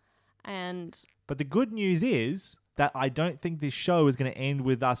 But the good news is that I don't think this show is going to end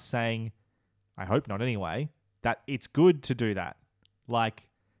with us saying, I hope not anyway, that it's good to do that. Like,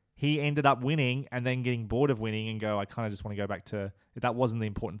 he ended up winning and then getting bored of winning and go, I kind of just want to go back to, that wasn't the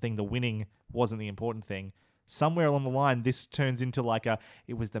important thing. The winning wasn't the important thing. Somewhere along the line, this turns into like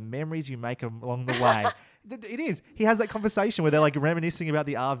it was the memories you make along the way. It is. He has that conversation where they're like reminiscing about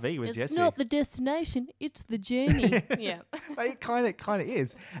the RV with Jesse. It's not the destination, it's the journey. Yeah. But it kind of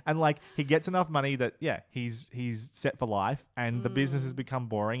is. And like, he gets enough money that, he's set for life and the business has become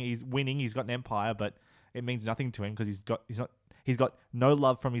boring. He's winning. He's got an empire, but it means nothing to him because he's got no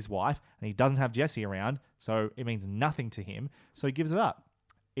love from his wife and he doesn't have Jesse around. So it means nothing to him. So he gives it up.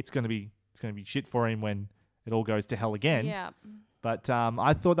 It's going to be shit for him when it all goes to hell again. Yeah. But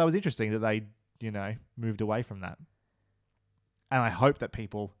I thought that was interesting that they, moved away from that. And I hope that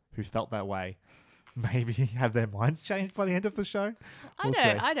people who felt that way maybe have their minds changed by the end of the show.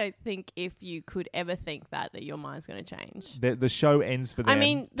 I don't think if you could ever think that your mind's going to change. The show ends for them. I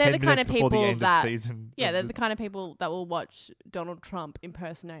mean, they're the kind of people that... they're the kind of people that will watch Donald Trump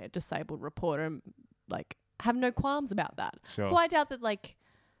impersonate a disabled reporter and, like, have no qualms about that. Sure. So I doubt that, like,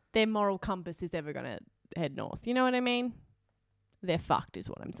 their moral compass is ever going to head north. You know what I mean? They're fucked is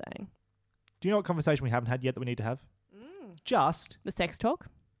what I'm saying. Do you know what conversation we haven't had yet that we need to have? Just the sex talk.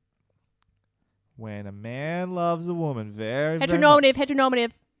 When a man loves a woman, very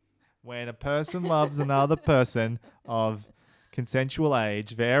heteronormative. When a person loves another person of consensual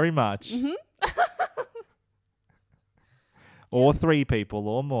age very much, or 3 people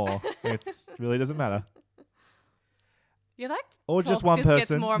or more, it really doesn't matter. Yeah, that or just one person.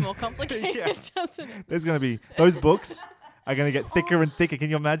 Gets more and more complicated, doesn't it? There's going to be those books. Are going to get thicker and thicker. Can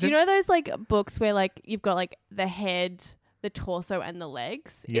you imagine? You know those like books where like you've got like the head, the torso and the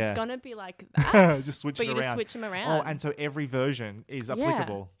legs. Yeah. It's gonna be like that. Just switch but it you around. just switch them around. Oh, and so every version is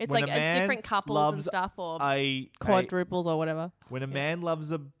applicable. It's When like a man different couples and loves stuff, or a quadruples or whatever. when a man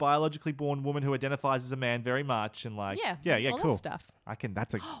loves a biologically born woman who identifies as a man very much, and like all cool that stuff. I can.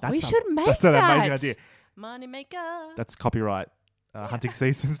 That's We should make that's an amazing that. idea. Money maker. That's copyright. Hunting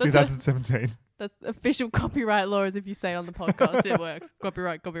seasons That's 2017. That's official copyright law, as if you say it on the podcast, it works.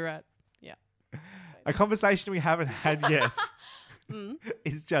 Copyright. Yeah. A conversation we haven't had yet Mm.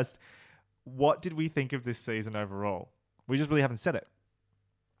 is just, what did we think of this season overall? We just really haven't said it.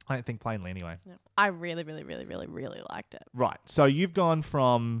 I don't think plainly anyway. Yeah. I really, really, really, really, really liked it. Right. So you've gone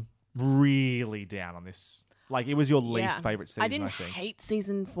from really down on this. Like, it was your least favourite season, I didn't think. hate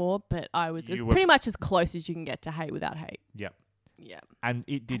season 4, but I was You were- pretty much as close as you can get to hate without hate. Yep. Yeah. And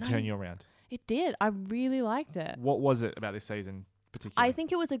it did And turn you around. It did. I really liked it. What was it about this season particularly? I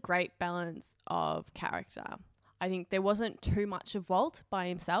think it was a great balance of character. I think there wasn't too much of Walt by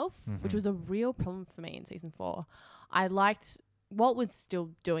himself, which was a real problem for me in season 4. I liked Walt was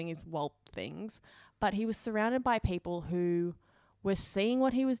still doing his Walt things, but he was surrounded by people who were seeing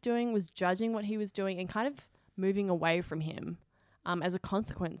what he was doing, was judging what he was doing, and kind of moving away from him as a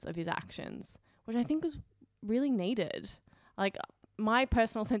consequence of his actions, which I think was really needed. Like, my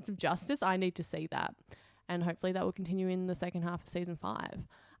personal sense of justice, I need to see that. And hopefully that will continue in the second half of season 5.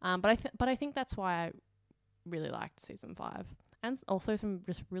 But I think that's why I really liked season 5. And also some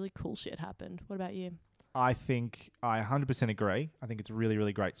just really cool shit happened. What about you? I think I 100% agree. I think it's a really,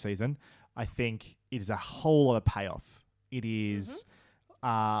 really great season. I think it is a whole lot of payoff. It is...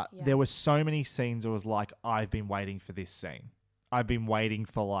 There were so many scenes where it was like, I've been waiting for this scene. I've been waiting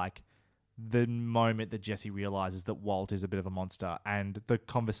for, like, the moment that Jesse realizes that Walt is a bit of a monster, and the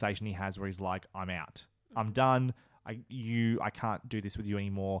conversation he has where he's like, I'm out. I'm done. I can't do this with you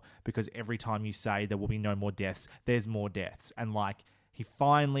anymore, because every time you say there will be no more deaths, there's more deaths. And like, it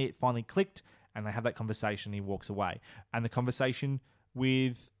finally clicked, and they have that conversation, and he walks away. And the conversation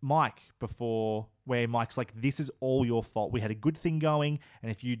with Mike before, where Mike's like, this is all your fault. We had a good thing going,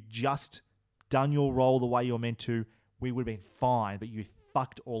 and if you just done your role the way you're meant to, we would have been fine, but you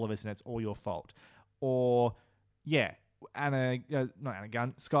fucked all of us, and it's all your fault. Or, Skylar,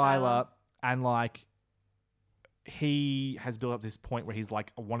 and like, he has built up this point where he's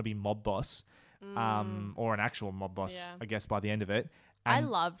like a wannabe mob boss, or an actual mob boss, I guess, by the end of it. And I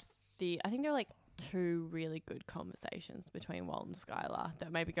loved I think there were like 2 really good conversations between Walt and Skylar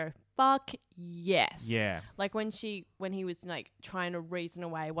that made me go, fuck yes. Yeah. Like when he was like trying to reason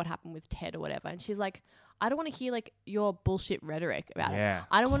away what happened with Ted or whatever, and she's like, I don't want to hear like your bullshit rhetoric about it.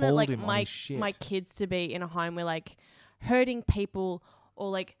 I don't want to Called like him on my his shit. my kids to be in a home where like hurting people or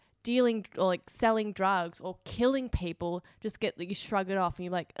like dealing or like selling drugs or killing people just get like, you shrug it off and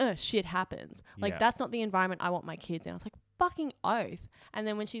you're like, shit happens. Like, that's not the environment I want my kids in. I was like, fucking oath. And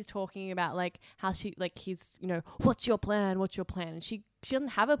then when she's talking about like how she like he's, you know, what's your plan, and she doesn't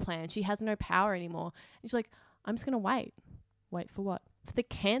have a plan, she has no power anymore, and she's like, I'm just gonna wait for what? For the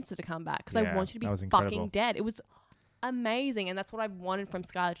cancer to come back, because I want you to be fucking dead. It was amazing, and that's what I wanted from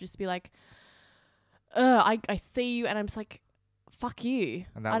Skylar, just to be like, I see you, and I'm just like, fuck you.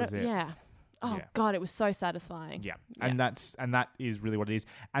 And that was it. Yeah. Oh God, it was so satisfying. Yeah. And that is really what it is.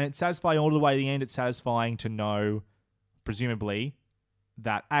 And it's satisfying all the way to the end. It's satisfying to know, presumably,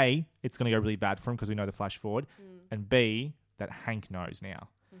 that A, it's going to go really bad for him because we know the flash forward, and B, that Hank knows now.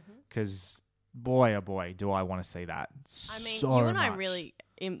 Because boy, oh boy, do I want to see that. I mean, so you and I much. really,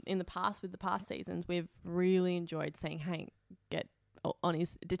 in the past, with the past seasons, we've really enjoyed seeing Hank get on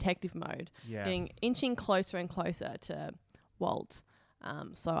his detective mode, inching closer and closer to Walt.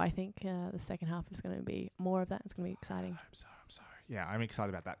 So I think the second half is going to be more of that. It's going to be exciting. I'm sorry. Yeah, I'm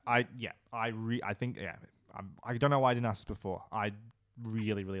excited about that. I think I don't know why I didn't ask this before. I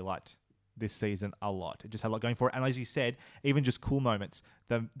really, really liked this season a lot. It just had a lot going for it. And as you said, even just cool moments.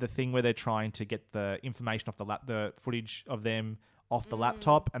 The thing where they're trying to get the information off the footage of them off the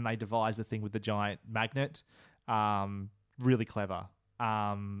laptop, and they devise the thing with the giant magnet. Really clever.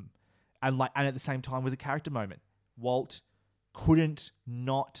 And at the same time was a character moment. Walt couldn't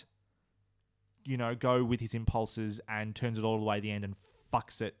not, go with his impulses and turns it all the way to the end and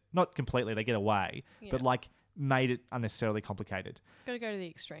fucks it. Not completely, they get away, but made it unnecessarily complicated. Got to go to the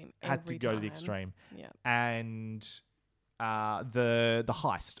extreme. Had to go to the extreme. Yeah. And the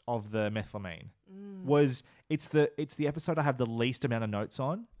heist of the methylamine it's the episode I have the least amount of notes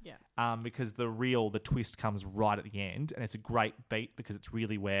on. Yeah. Because the twist comes right at the end, and it's a great beat because it's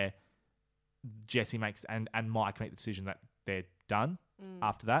really where Jesse makes and Mike make the decision that they're done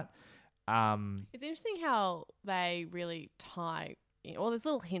after that. It's interesting how they really tie in, there's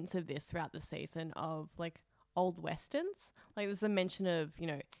little hints of this throughout the season of like, old westerns. Like there's a mention of,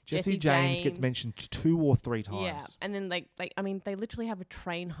 Jesse James gets mentioned 2 or 3 times. Yeah, and then they literally have a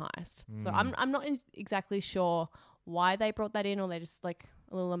train heist. So I'm not exactly sure why they brought that in, or they just like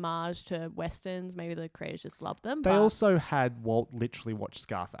a little homage to westerns. Maybe the creators just love them. They also had Walt literally watch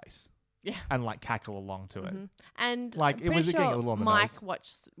Scarface. Yeah. And like cackle along to it. And like I'm it was pretty getting a sure little on the Mike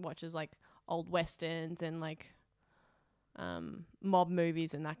nose. watches like old westerns and like mob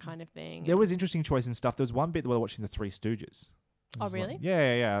movies and that kind of thing. There was interesting choice and stuff. There was one bit where they were watching the Three Stooges. Oh, really?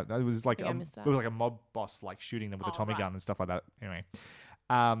 Yeah. It was like I think I missed that. it was like a mob boss like shooting them with a Tommy gun and stuff like that. Anyway,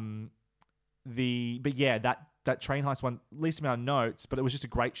 that train heist one, least amount of notes, but it was just a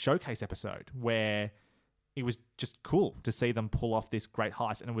great showcase episode where it was just cool to see them pull off this great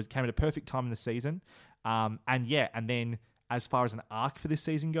heist, and it came at a perfect time in the season. And then as far as an arc for this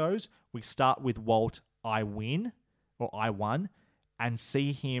season goes, we start with Walt, I won, and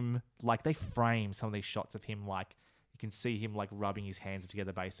see him, like, they frame some of these shots of him, like, you can see him, like, rubbing his hands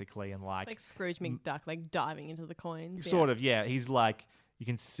together, basically, and, like Scrooge McDuck, like, diving into the coins. Sort of, yeah. He's, like, you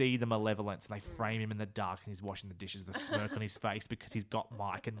can see the malevolence, and they frame him in the dark, and he's washing the dishes with a smirk on his face because he's got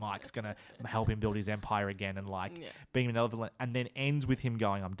Mike, and Mike's going to help him build his empire again, and, like, being malevolent, and then ends with him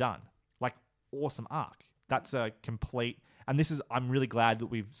going, I'm done. Like, awesome arc. That's a complete... And I'm really glad that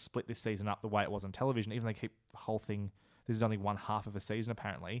we've split this season up the way it was on television, even though they keep the whole thing... This is only one half of a season,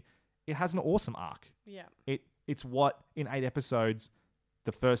 apparently. It has an awesome arc. Yeah. It's what, in 8 episodes,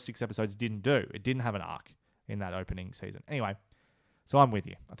 the first 6 episodes didn't do. It didn't have an arc in that opening season. Anyway, so I'm with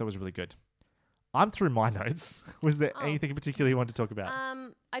you. I thought it was really good. I'm through my notes. Was there anything in particular you wanted to talk about?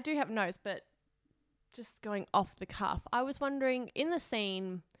 I do have notes, but just going off the cuff, I was wondering, in the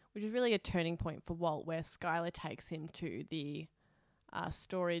scene, which is really a turning point for Walt, where Skylar takes him to the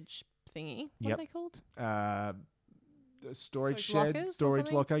storage thingy. What are they called? Storage shed,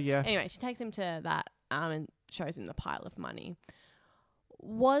 storage locker, yeah. Anyway, she takes him to that and shows him the pile of money.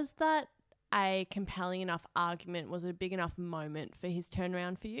 Was that a compelling enough argument? Was it a big enough moment for his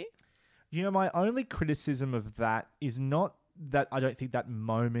turnaround for you? You know, my only criticism of that is not that I don't think that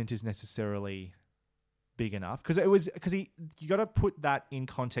moment is necessarily big enough, because you got to put that in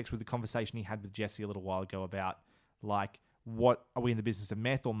context with the conversation he had with Jesse a little while ago about, like, what are we in the business of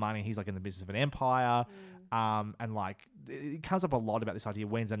meth or money? He's like in the business of an empire. And like, it comes up a lot about this idea,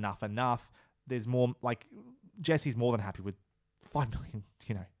 when's enough? There's more, like, Jesse's more than happy with 5 million,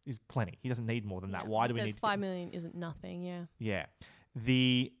 is plenty. He doesn't need more than that. Why do we need 5 million isn't nothing, yeah. Yeah.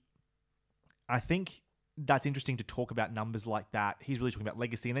 I think that's interesting to talk about numbers like that. He's really talking about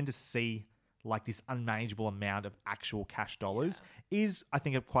legacy, and then to see like this unmanageable amount of actual cash dollars is, I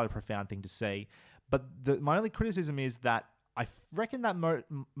think, quite a profound thing to see. But my only criticism is that I reckon that moment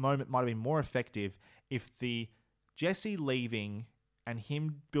might have been more effective if the Jesse leaving and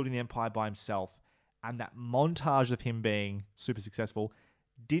him building the empire by himself and that montage of him being super successful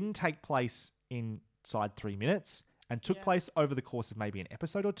didn't take place inside 3 minutes and took place over the course of maybe an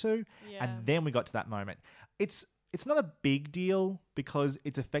episode or 2. Yeah. And then we got to that moment. It's not a big deal because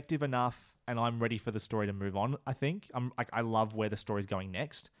it's effective enough and I'm ready for the story to move on, I think. I love where the story's going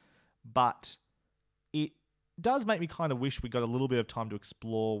next. But it does make me kind of wish we got a little bit of time to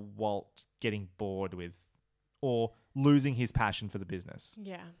explore Walt getting bored with or losing his passion for the business.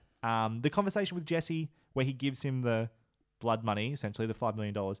 Yeah. The conversation with Jesse where he gives him the blood money, essentially the $5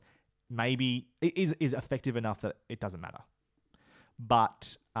 million, maybe it is effective enough that it doesn't matter.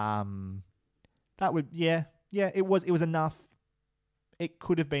 But that would, it was enough. It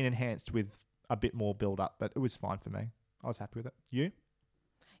could have been enhanced with a bit more build up, but it was fine for me. I was happy with it. You?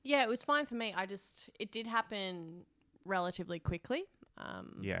 Yeah, it was fine for me. It did happen relatively quickly.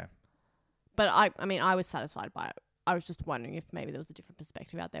 But I was satisfied by it. I was just wondering if maybe there was a different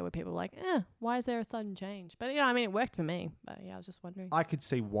perspective out there where people were like, why is there a sudden change? But it worked for me. But I was just wondering. I could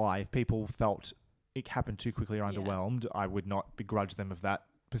see why. If people felt it happened too quickly or underwhelmed, I would not begrudge them of that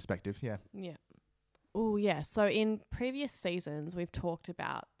perspective. Yeah. Yeah. Oh, yeah. So in previous seasons, we've talked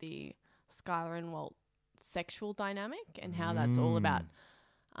about the Skylar and Walt sexual dynamic and how that's all about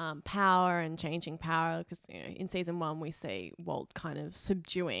power and changing power. Because in season 1, we see Walt kind of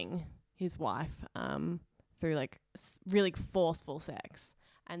subduing his wife through like really forceful sex.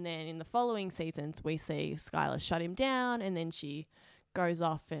 And then in the following seasons, we see Skylar shut him down, and then she goes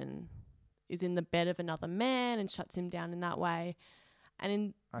off and is in the bed of another man and shuts him down in that way.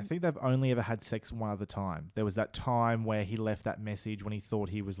 And I think they've only ever had sex one other time. There was that time where he left that message when he thought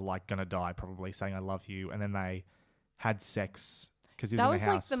he was like going to die, probably saying, I love you. And then they had sex because he was in the house.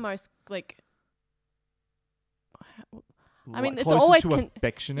 That was like the most like... it's always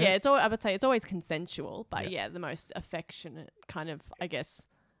affectionate. Yeah, I would say it's always consensual, but the most affectionate kind of, I guess,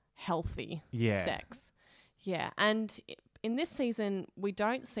 healthy sex. Yeah, and in this season, we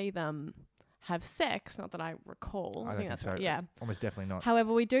don't see them have sex. Not that I recall. I don't think so. Yeah. Almost definitely not.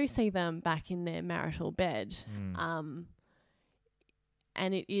 However, we do see them back in their marital bed.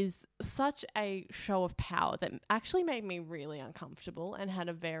 And it is such a show of power that actually made me really uncomfortable and had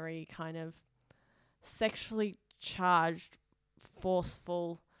a very kind of sexually charged,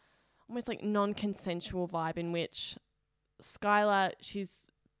 forceful, almost like non-consensual vibe in which Skylar,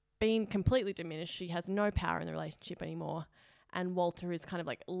 she's been completely diminished. She has no power in the relationship anymore. And Walter is kind of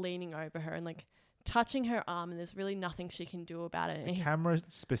like leaning over her and like touching her arm, and there's really nothing she can do about it. The camera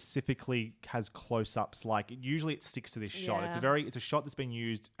specifically has close-ups. Like usually it sticks to this shot. It's a shot that's been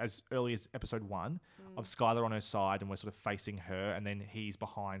used as early as episode 1 of Skylar on her side, and we're sort of facing her, and then he's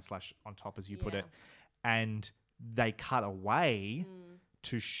behind / on top, as you put it. And they cut away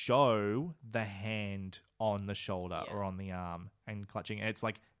to show the hand on the shoulder or on the arm and clutching. And it's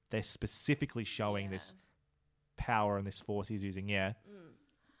like they're specifically showing this power and this force he's using.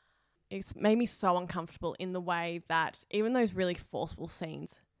 It's made me so uncomfortable in the way that even those really forceful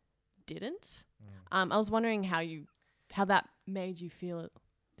scenes didn't. I was wondering how that made you feel.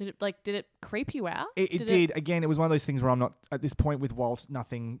 Did it creep you out? It did. Again, it was one of those things where I'm not, at this point with Walt,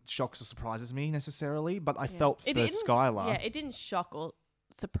 nothing shocks or surprises me necessarily, but I felt for Skylar. Yeah, it didn't shock or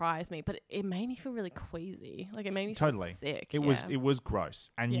surprise me, but it made me feel really queasy. Like it made me feel sick. It was gross.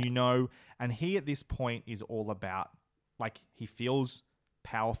 And and he at this point is all about, like, he feels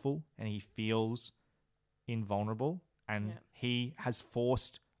powerful and he feels invulnerable, and he has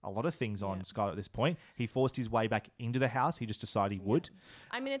forced a lot of things on Skylar at this point. He forced his way back into the house. He just decided he would.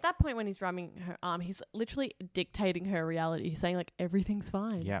 I mean, at that point when he's rubbing her arm, he's literally dictating her reality. He's saying like, everything's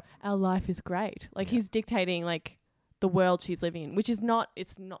fine. Yeah. Our life is great. Like he's dictating like the world she's living in, which is not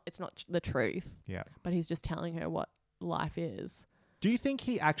the truth. Yeah. But he's just telling her what life is. Do you think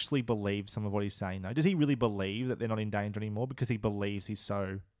he actually believes some of what he's saying though? Does he really believe that they're not in danger anymore because he believes he's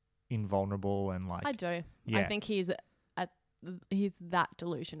so invulnerable and like... I do. Yeah. I think he's that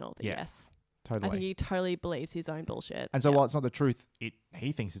delusional. Yes. Totally. I think he totally believes his own bullshit. And so while it's not the truth,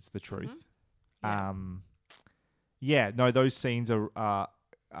 he thinks it's the truth. Those scenes are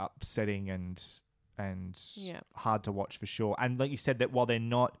upsetting and hard to watch for sure. And like you said, that while they're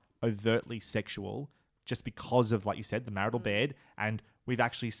not overtly sexual, just because of, like you said, the marital bed, and we've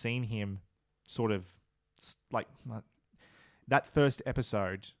actually seen him sort of like that first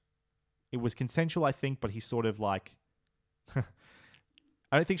episode, it was consensual, I think, but he sort of like...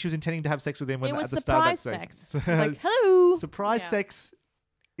 I don't think she was intending to have sex with him at the start of that sex. scene. It was like, hello. Surprise sex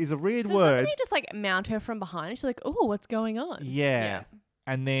is a weird word. Doesn't he just like mount her from behind? She's like, oh, what's going on? Yeah.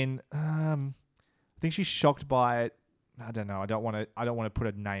 And then I think she's shocked by it. I don't know. I don't want to put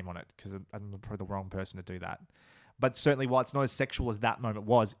a name on it because I'm probably the wrong person to do that. But certainly, while it's not as sexual as that moment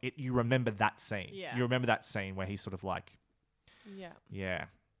was, you remember that scene. Yeah. You remember that scene where he's sort of like, yeah.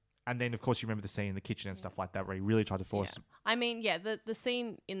 And then, of course, you remember the scene in the kitchen and stuff like that where he really tried to force... Yeah. I mean, the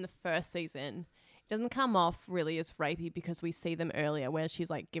scene in the first season doesn't come off really as rapey because we see them earlier where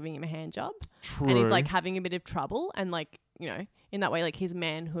she's, like, giving him a hand job. True. And he's, like, having a bit of trouble and, like, you know, in that way, like, his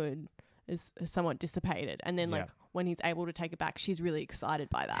manhood is somewhat dissipated. And then, like, when he's able to take it back, she's really excited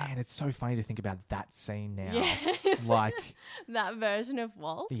by that. Man, it's so funny to think about that scene now. Yes. Like... that version of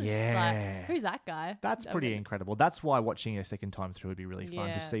Walt. Yeah. Like, who's that guy? That's pretty incredible. That's why watching it a second time through would be really fun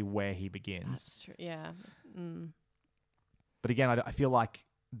to see where he begins. That's true. Yeah. But again, I feel like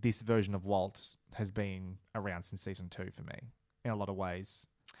this version of Walt has been around since season 2 for me in a lot of ways.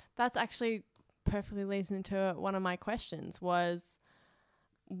 That's actually perfectly leads into one of my questions was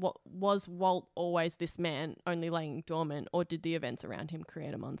Walt always this man only laying dormant, or did the events around him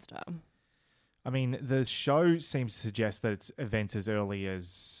create a monster? I mean, the show seems to suggest that it's events as early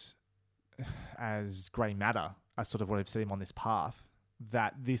as Grey Matter are sort of what have set him on this path,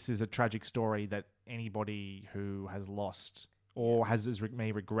 that this is a tragic story that anybody who has lost or has as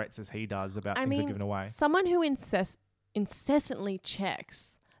many regrets as he does about things are given away. Someone who incessantly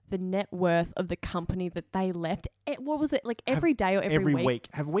checks the net worth of the company that they left. What was it, like every day or every week?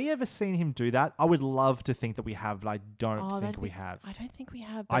 Have we ever seen him do that? I would love to think that we have, but I don't think we have. I don't think we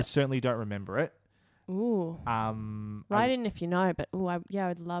have. I certainly don't remember it. Ooh. Write in if you know, but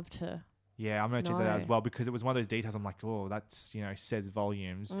I'd love to. Yeah, I'm going to check that out as well because it was one of those details I'm like, oh, that's, says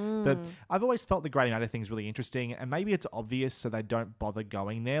volumes. But I've always felt the Grey Matter thing's really interesting, and maybe it's obvious so they don't bother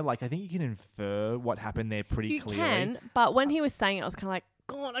going there. Like, I think you can infer what happened there pretty clearly. You can, but when he was saying it, I was kind of like,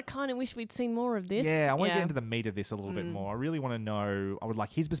 God, I kind of wish we'd seen more of this. Yeah, I want to get into the meat of this a little bit more. I really want to know, I would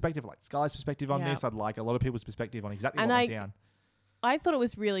like his perspective, like Sky's perspective on this. I'd like a lot of people's perspective on exactly what went down. I thought it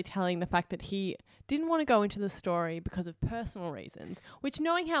was really telling the fact that he didn't want to go into the story because of personal reasons, which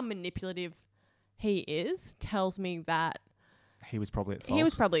knowing how manipulative he is tells me that He was probably at fault. he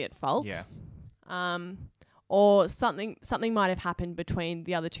was probably at fault. Yeah. Or something might have happened between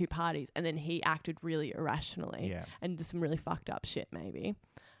the other two parties, and then he acted really irrationally Yeah. and did some really fucked up shit maybe.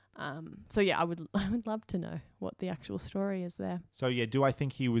 So yeah, I would love to know what the actual story is there. So yeah, do I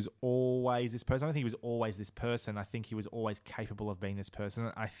think he was always this person? I don't think he was always this person. I think he was always capable of being this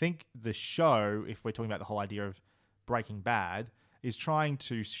person. I think the show, if we're talking about the whole idea of Breaking Bad, is trying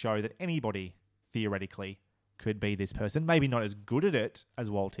to show that anybody theoretically could be this person. Maybe not as good at it as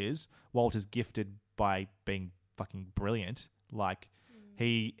Walt is. Walt is gifted by being fucking brilliant. Like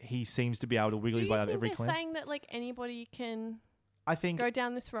he seems to be able to wiggle his way out of every they're clan. saying that like anybody can I think go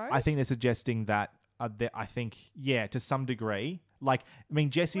down this road? I think they're suggesting that. I think, yeah, to some degree. Like, I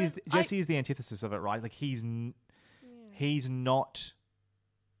mean, Jesse is the antithesis of it, right? Like, he's not,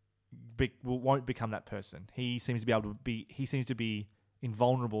 won't become that person. He seems to be able to be. He seems to be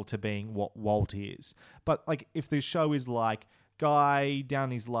invulnerable to being what Walt is. But like, if the show is like, guy down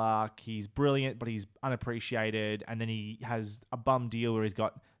his luck, he's brilliant, but he's unappreciated, and then he has a bum deal where he's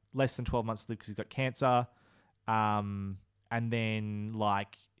got less than 12 months to live because he's got cancer, and then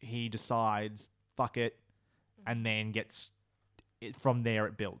like he decides fuck it, and then gets it from there.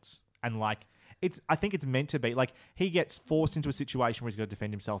 It builds, and like I think it's meant to be like he gets forced into a situation where he's got to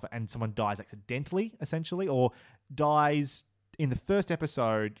defend himself, and someone dies accidentally, essentially, or dies in the first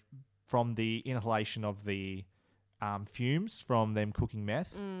episode from the inhalation of the fumes from them cooking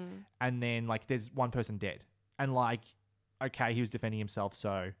meth, and then like there's one person dead, and like okay, he was defending himself,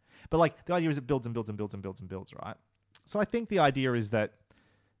 so but like the idea is it builds and builds and builds and builds and builds, right? So I think the idea is that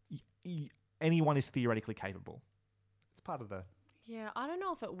anyone is theoretically capable. It's part of the I don't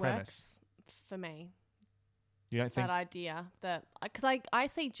know if it premise. works for me. You don't think that idea that because I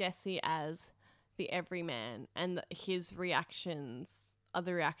see Jesse as the everyman, and his reactions are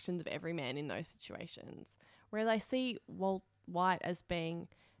the reactions of every man in those situations. Whereas I see Walt White as being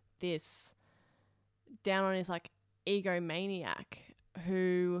this down on his like egomaniac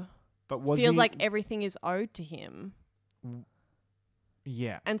who feels like everything is owed to him.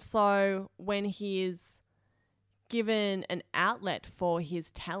 Yeah. And so when he is given an outlet for his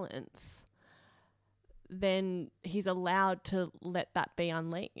talents, then he's allowed to let that be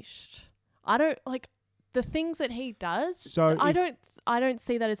unleashed. I don't like the things that he does. So I don't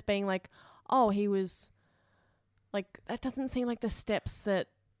see that as being like, oh, he was like, that doesn't seem like the steps that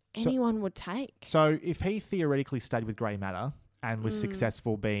anyone would take. So if he theoretically stayed with Grey Matter and was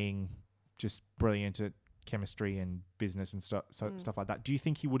successful being just brilliant at chemistry and business and stuff like that, do you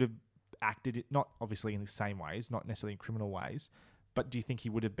think he would have acted it, not obviously in the same ways, not necessarily in criminal ways, but do you think he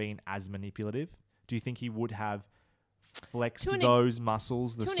would have been as manipulative? Do you think he would have flexed those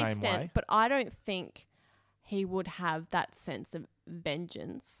muscles the same way? But I don't think he would have that sense of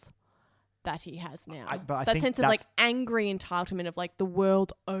vengeance that he has now. That sense of like angry entitlement of like the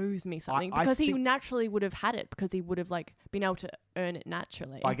world owes me something, because he naturally would have had it, because he would have like been able to earn it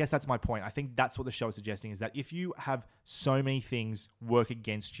naturally. I guess that's my point. I think that's what the show is suggesting, is that if you have so many things work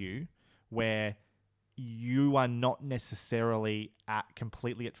against you where you are not necessarily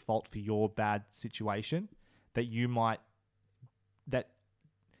completely at fault for your bad situation, that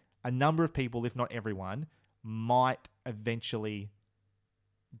a number of people, if not everyone, might eventually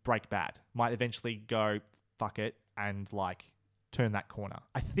break bad, might eventually go fuck it and like turn that corner.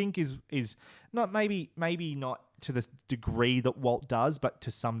 I think is not maybe not to the degree that Walt does, but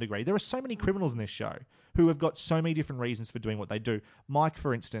to some degree. There are so many criminals in this show who have got so many different reasons for doing what they do. Mike,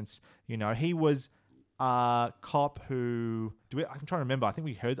 for instance, he was a cop who I'm trying to remember. I think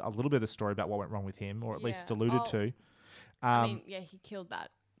we heard a little bit of the story about what went wrong with him, or at least alluded to. He killed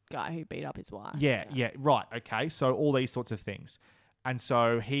that guy who beat up his wife. Yeah, right. Okay, so all these sorts of things. And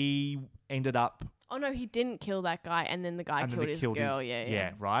so he ended up... Oh, no, he didn't kill that guy, and then the guy killed his girl.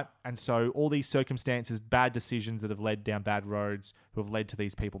 Yeah, right. And so all these circumstances, bad decisions that have led down bad roads, who have led to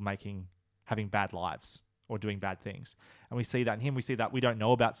these people having bad lives or doing bad things. And we see that in him. We see that. We don't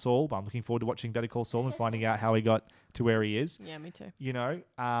know about Saul, but I'm looking forward to watching Better Call Saul and finding out how he got to where he is. Yeah, me too.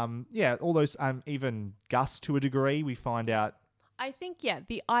 All those, even Gus to a degree, we find out. I think,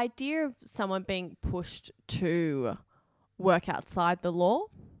 the idea of someone being pushed to work outside the law,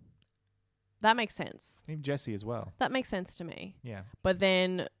 that makes sense. Even Jesse as well. That makes sense to me. Yeah. But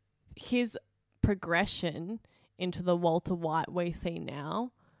then his progression into the Walter White we see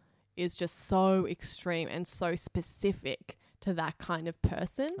now is just so extreme and so specific to that kind of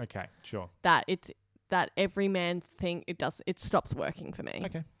person. Okay, sure. That every man thing, it stops working for me.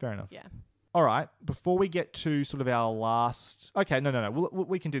 Okay, fair enough. Yeah. All right, before we get to sort of our last... Okay, no.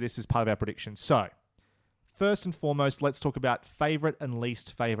 We can do this as part of our prediction. So, first and foremost, let's talk about favourite and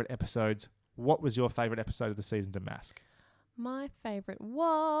least favourite episodes what was your favourite episode of the season to mask? My favourite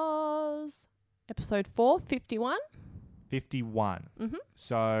was episode 4, 51. 51. Mm-hmm.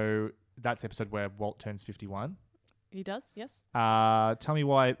 So that's the episode where Walt turns 51. He does, yes. Tell me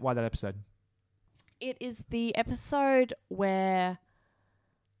why that episode. It is the episode where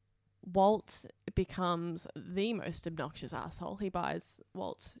Walt becomes the most obnoxious asshole. He buys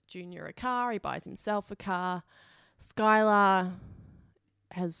Walt Jr. a car. He buys himself a car. Skylar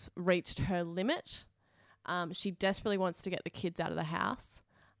has reached her limit. She desperately wants to get the kids out of the house.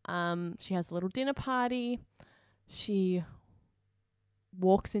 She has a little dinner party. She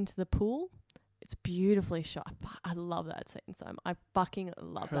walks into the pool. It's beautifully shot. I love that scene so much. I fucking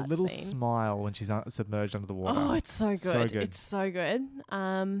love Her that little scene. smile when she's submerged under the water. Oh, it's so good. So good. It's so good.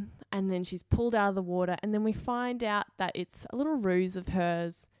 And then she's pulled out of the water, and then we find out that it's a little ruse of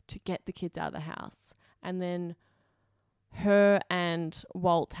hers to get the kids out of the house. And then her and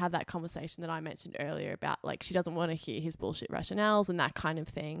Walt have that conversation that I mentioned earlier about, like, she doesn't want to hear his bullshit rationales and that kind of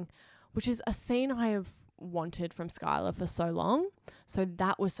thing, which is a scene I have wanted from Skylar for so long. So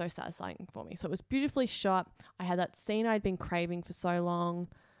that was so satisfying for me. So it was beautifully shot. I had that scene I'd been craving for so long.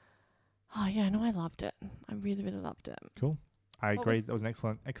 Oh yeah, no, I loved it. I really, really loved it. Cool. I What agree. was- That was an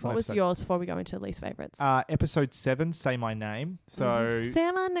excellent What was episode. yours before we go into least favorites? Episode 7, Say My Name. So Say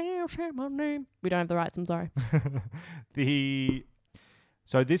my name, say my name. We don't have the rights, I'm sorry.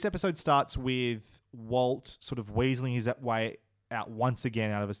 So this episode starts with Walt sort of weaseling his way out once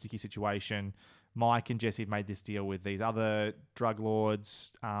again out of a sticky situation. Mike and Jesse have made this deal with these other drug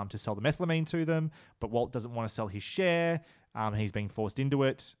lords to sell the methylamine to them, but Walt doesn't want to sell his share. He's being forced into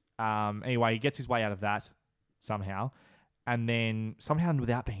it. Anyway, he gets his way out of that somehow, and then somehow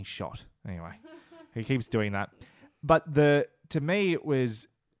without being shot. Anyway, he keeps doing that. But to me, it was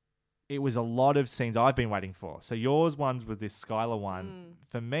a lot of scenes I've been waiting for. So yours ones with this Skylar one.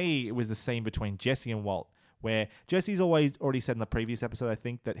 For me, it was the scene between Jesse and Walt, where Jesse's already said in the previous episode, I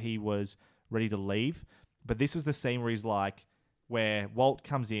think, that he was ready to leave. But this was the scene where he's like, where Walt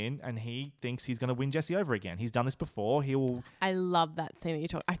comes in and he thinks he's going to win Jesse over again. He's done this before. He will... I love that scene that you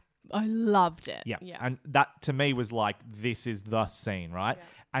talk. I loved it. Yeah. Yeah. And that to me was like, this is the scene, right? Yeah.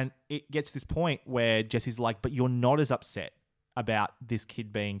 And it gets to this point where Jesse's like, but you're not as upset about this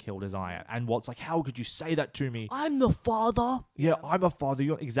kid being killed as I am. And Walt's like, how could you say that to me? I'm the father. Yeah, I'm a father.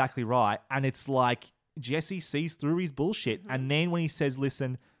 You're exactly right. And it's like Jesse sees through his bullshit. And then when he says,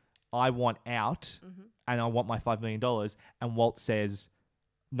 listen, I want out and I want my $5 million. And Walt says,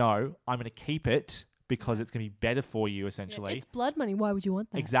 no, I'm going to keep it because it's going to be better for you, essentially. It's blood money. Why would you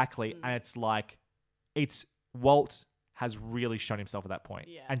want that? Exactly. And it's like, Walt has really shown himself at that point.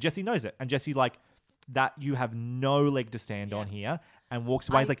 Yeah. And Jesse knows it. And Jesse, like, that you have no leg to stand on here, and walks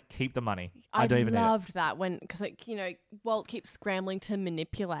away. He's like, keep the money. I don't even need it. loved that when, because, like, you know, Walt keeps scrambling to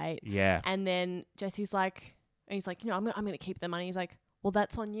manipulate. Yeah. And then Jesse's like, and he's like, you know, I'm going to keep the money. He's like, well,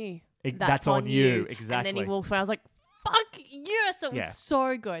 that's on you. That's on you. And Exactly. then he walks away. I was like, fuck yes. That was Yeah.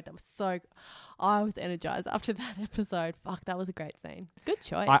 so good. That was so good. I was energized after that episode. Fuck, that was a great scene. Good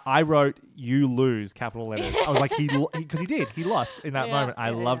choice. I wrote, you lose, capital letters. I was like, because he did. He lost in that Yeah, moment. I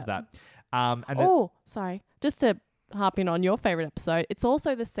yeah, loved yeah. that. And then, Oh, sorry. Just to harp in on your favorite episode, it's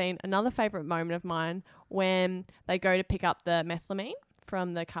also the scene, another favorite moment of mine, when they go to pick up the methylamine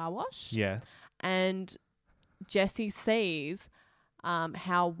from the car wash. yeah. And Jesse sees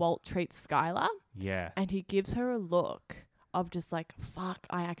how Walt treats Skylar, Yeah. and he gives her a look of just like, fuck,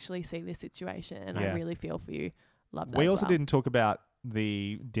 I actually see this situation and I Yeah. really feel for you. Love that. We as also well. didn't talk about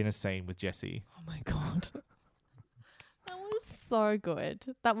the dinner scene with Jesse. Oh my God. That was so good.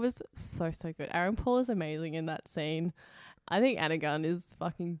 That was so good. Aaron Paul is amazing in that scene. I think Anna Gunn is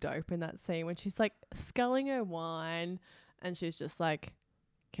fucking dope in that scene when she's like sculling her wine and she's just like,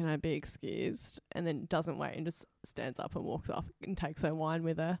 can I be excused? And then doesn't wait and just stands up and walks off and takes her wine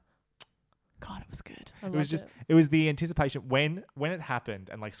with her. God, it was good. It was the anticipation when it happened,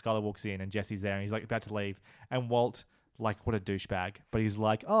 and like Skylar walks in and Jesse's there and he's like about to leave, and Walt, like, what a douchebag, but he's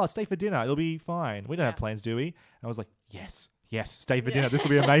like, oh, stay for dinner, it'll be fine, we don't have plans, do we? And I was like, yes, stay for dinner, this will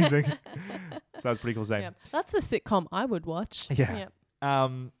be amazing. So that was pretty cool scene. Yeah. That's the sitcom I would watch. Yeah.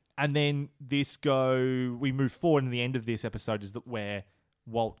 And then we move forward, and the end of this episode is where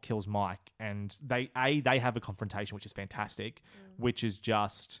Walt kills Mike, and they have a confrontation, which is fantastic, which is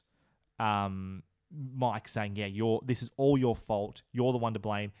just Mike saying, yeah, this is all your fault, you're the one to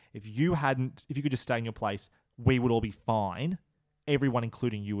blame. If you could just stay in your place, we would all be fine, everyone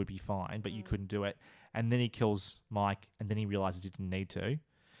including you would be fine, but you couldn't do it. And then he kills Mike, and then he realizes he didn't need to.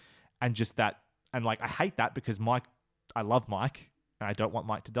 And just that, and like, I hate that because I love Mike and I don't want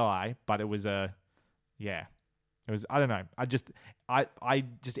Mike to die, but it was It was, I don't know. I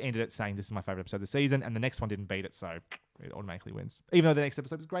just ended it saying this is my favorite episode of the season, and the next one didn't beat it, so it automatically wins. Even though the next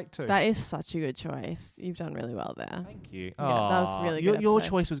episode was great too. That is such a good choice. You've done really well there. Thank you. Yeah, that was really good. Your episode.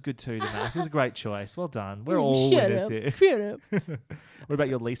 choice was good too, Damaris. It was a great choice. Well done. We're all winners here. Shut up. What about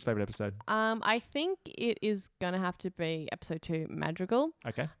your least favorite episode? I think it is gonna have to be episode 2, Madrigal.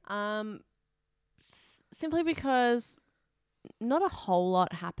 Okay. Simply because not a whole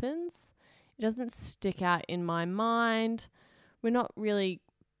lot happens. It doesn't stick out in my mind. We're not really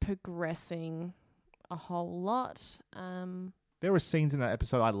progressing a whole lot. There were scenes in that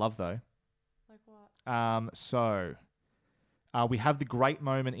episode I love though. Like what? We have the great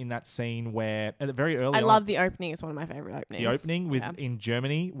moment in that scene where at the very early I love the opening. It's one of my favorite openings. the opening with in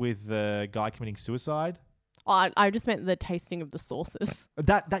Germany with the guy committing suicide. Oh, I just meant the tasting of the sauces.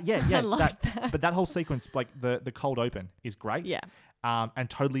 That yeah. I love that. But that whole sequence, like the cold open, is great. Yeah. And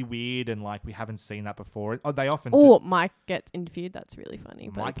totally weird, and like we haven't seen that before. Oh, they often Or Mike gets interviewed. That's really funny.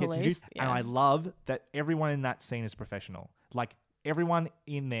 By Mike the gets police. introduced, Yeah. and I love that everyone in that scene is professional. Like everyone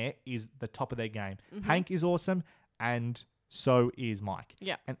in there is the top of their game. Hank is awesome, and so is Mike.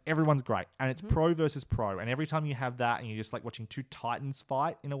 Yeah. And everyone's great, and it's pro versus pro. And every time you have that, and you're just like watching two titans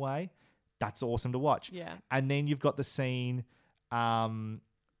fight in a way, that's awesome to watch. Yeah. And then you've got the scene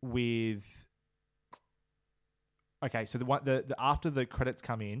with. Okay, so the after the credits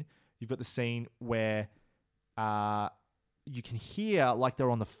come in, you've got the scene where you can hear like they're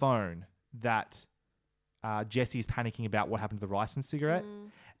on the phone that Jesse's panicking about what happened to the rice and cigarette,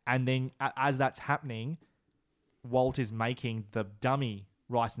 and then as that's happening, Walt is making the dummy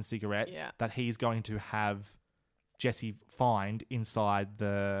rice and cigarette that he's going to have Jesse find inside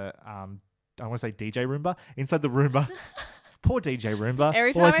the I want to say DJ Roomba inside the Roomba. Poor DJ Roomba.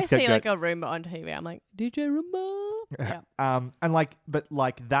 Every time Always I just see kept like a Roomba on TV, I'm like, DJ Roomba. Yeah. And like, but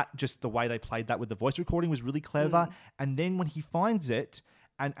like that, just the way they played that with the voice recording was really clever. And then when he finds it,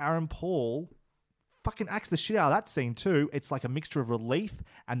 and Aaron Paul fucking acts the shit out of that scene too. It's like a mixture of relief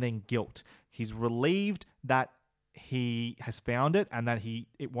and then guilt. He's relieved that he has found it and that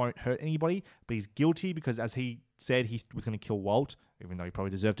it won't hurt anybody, but he's guilty because, as he said, he was going to kill Walt, even though he probably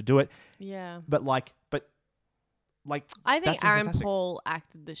deserved to do it. Yeah. But I think that seems Aaron fantastic. Paul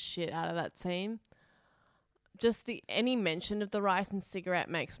acted the shit out of that scene. Just any mention of the rice and cigarette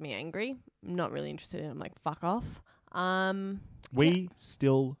makes me angry. I'm not really interested in it. I'm like, fuck off. We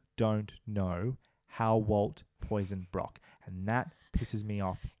still don't know how Walt poisoned Brock, and that pisses me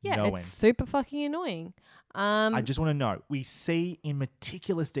off. Yeah, no it's end. super fucking annoying. I just want to know. We see in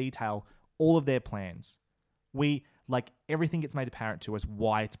meticulous detail all of their plans. We everything gets made apparent to us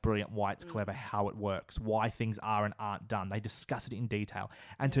why it's brilliant, why it's clever, how it works, why things are and aren't done. They discuss it in detail.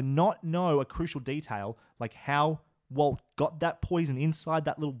 And to not know a crucial detail like how Walt got that poison inside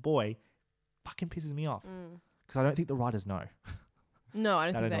that little boy fucking pisses me off. Because I don't think the writers know. No,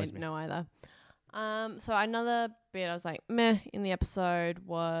 I don't That think annoys they me. know either. So another bit I was like, meh, in the episode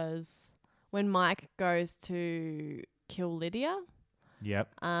was when Mike goes to kill Lydia.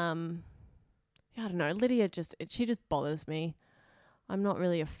 Yep. I don't know. Lydia she just bothers me. I'm not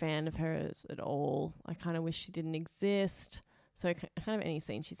really a fan of hers at all. I kind of wish she didn't exist. So kind of any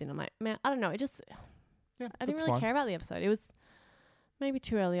scene she's in, I'm like, man, I don't know. I didn't really care about the episode. It was maybe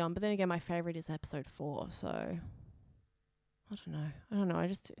too early on, but then again, my favorite is episode 4. So I don't know. I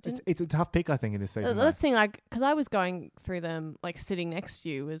just didn't. It's a tough pick, I think, in this season. That's the thing, like, because I was going through them, like, sitting next to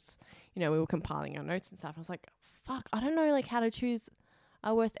you was, we were compiling our notes and stuff. I was like, fuck, I don't know, like, how to choose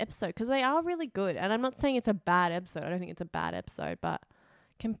our worst episode, because they are really good. And I'm not saying it's a bad episode. I don't think it's a bad episode, but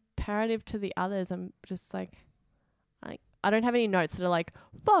comparative to the others, I'm just like I don't have any notes that are like,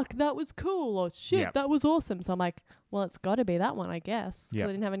 fuck, that was cool, or shit, that was awesome. So I'm like, well, it's got to be that one, I guess. Because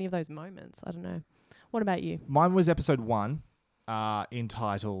I didn't have any of those moments. I don't know. What about you? Mine was episode 1,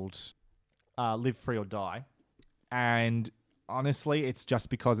 entitled Live Free or Die. And honestly, it's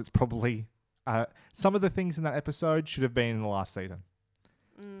just because it's probably some of the things in that episode should have been in the last season.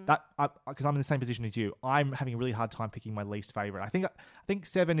 That because I'm in the same position as you, I'm having a really hard time picking my least favorite. I think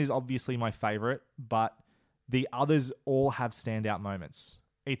 7 is obviously my favorite, but the others all have standout moments.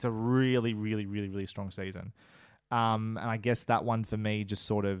 It's a really, really, really, really strong season, and I guess that one for me just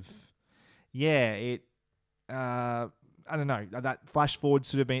sort of, I don't know, that flash forward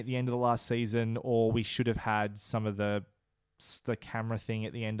should have been at the end of the last season, or we should have had some of the camera thing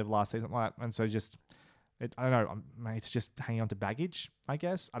at the end of last season, and so just. I don't know. It's just hanging on to baggage, I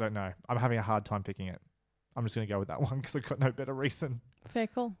guess. I don't know. I'm having a hard time picking it. I'm just going to go with that one because I've got no better reason. Fair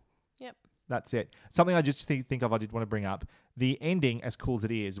call. Yep. That's it. Something I just think of I did want to bring up. The ending, as cool as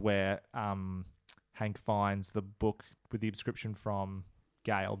it is, where Hank finds the book with the inscription from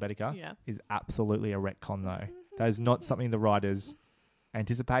Gail Bedecker, is absolutely a retcon, though. That is not something the writers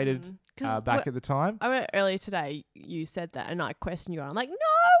anticipated 'Cause back at the time. I mean, earlier today you said that, and I questioned you. I'm like, no,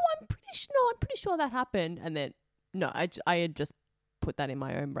 I'm pretty sure that happened. And then no, I had just put that in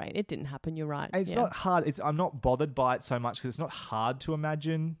my own brain. It didn't happen. You're right. And it's not hard. I'm not bothered by it so much because it's not hard to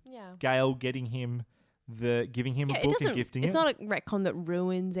imagine Gale giving him a book and gifting it. It's not a retcon that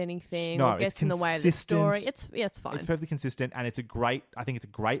ruins anything No, or gets it's in the way of the story. It's fine. It's perfectly consistent, and I think it's a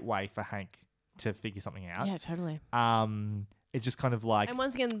great way for Hank to figure something out. Yeah, totally. It's just kind of like, and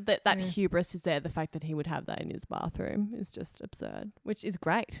once again, that hubris is there. The fact that he would have that in his bathroom is just absurd, which is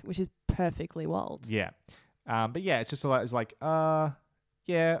great, which is perfectly Walt. Yeah. But yeah, it's just like,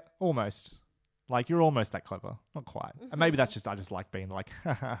 yeah, almost. Like, you're almost that clever. Not quite. And maybe that's just, I just like being like,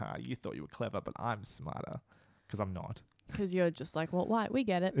 ha ha ha, you thought you were clever, but I'm smarter. Because I'm not. Because you're just like, Walt White, we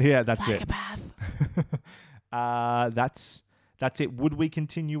get it. Yeah, that's Psychopath. it. That's it. Would we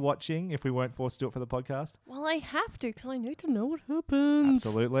continue watching if we weren't forced to do it for the podcast? Well, I have to because I need to know what happens.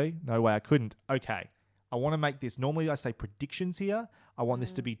 Absolutely. No way I couldn't. Okay. I want to make this. Normally I say predictions here. I want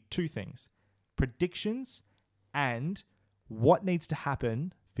this to be two things. Predictions and what needs to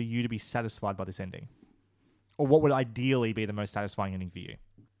happen for you to be satisfied by this ending. Or what would ideally be the most satisfying ending for you?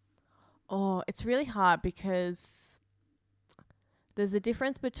 Oh, it's really hard because there's a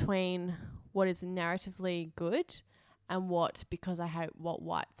difference between what is narratively good and what, because I hate Walt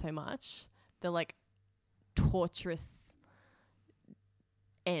White so much, the like torturous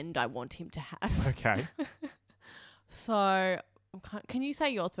end I want him to have. Okay. So can you say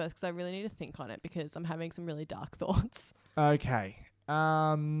yours first? Because I really need to think on it because I'm having some really dark thoughts. Okay.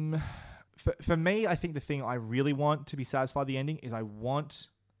 For me, I think the thing I really want to be satisfied with the ending is I want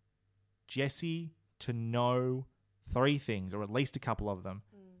Jesse to know three things, or at least a couple of them.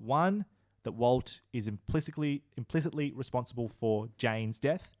 One, that Walt is implicitly responsible for Jane's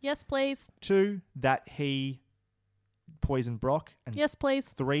death. Yes, please. Two, that he poisoned Brock. And yes, please.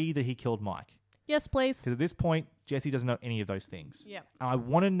 Three, that he killed Mike. Yes, please. Because at this point, Jesse doesn't know any of those things. Yeah. And I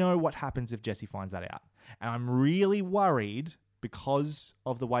want to know what happens if Jesse finds that out. And I'm really worried because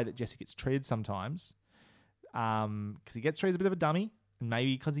of the way that Jesse gets treated sometimes. Because he gets treated as a bit of a dummy. And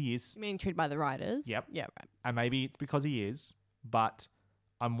maybe because he is. You mean treated by the writers? Yep. Yeah, right. And maybe it's because he is. But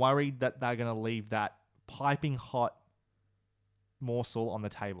I'm worried that they're going to leave that piping hot morsel on the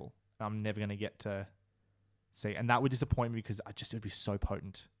table. I'm never going to get to see. And that would disappoint me because it would be so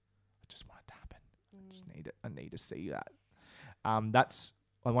potent. I just want it to happen. I just need it. I need to see that. That's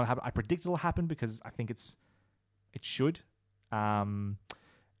what I want to happen. I predict it'll happen because I think it should. And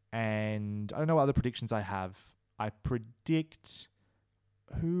I don't know what other predictions I have. I predict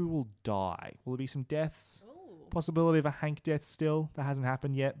who will die. Will there be some deaths? Ooh. Possibility of a Hank death still. That hasn't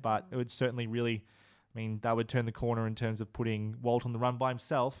happened yet, but it would certainly really, that would turn the corner in terms of putting Walt on the run by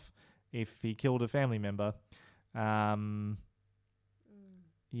himself if he killed a family member.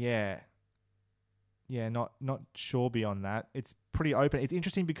 Yeah. Yeah, not sure beyond that. It's pretty open. It's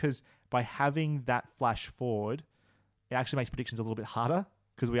interesting because by having that flash forward, it actually makes predictions a little bit harder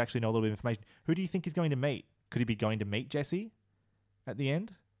because we actually know a little bit of information. Who do you think he's going to meet? Could he be going to meet Jesse at the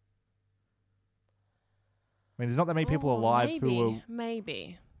end? There's not that many people alive who will...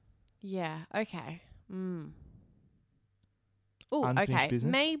 Maybe. Yeah, okay. Oh, Unfinished okay.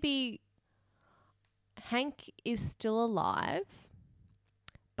 business? Maybe Hank is still alive,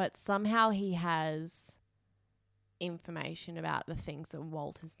 but somehow he has information about the things that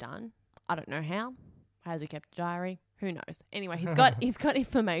Walt has done. I don't know how. Has he kept a diary? Who knows? Anyway, he's got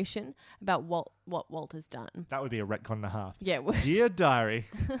information about what Walt has done. That would be a retcon and a half. Yeah. Dear diary,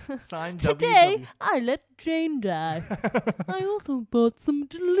 signed Today, WW. I let Jane die. I also bought some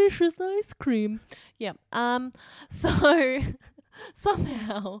delicious ice cream. Yeah. So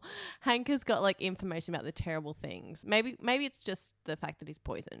somehow Hank has got like information about the terrible things. Maybe it's just the fact that he's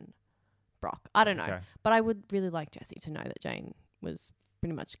poisoned Brock. I don't know. Okay. But I would really like Jesse to know that Jane was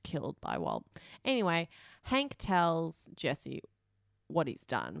pretty much killed by Walt. Anyway, Hank tells Jesse what he's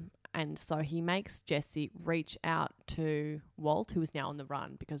done. And so he makes Jesse reach out to Walt, who is now on the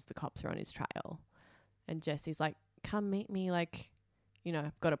run because the cops are on his trail. And Jesse's like, come meet me. Like,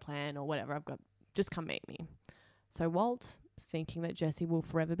 I've got a plan or whatever. Just come meet me. So Walt, thinking that Jesse will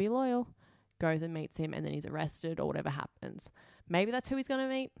forever be loyal, goes and meets him and then he's arrested or whatever happens. Maybe that's who he's going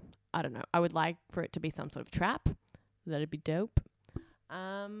to meet. I don't know. I would like for it to be some sort of trap. That'd be dope.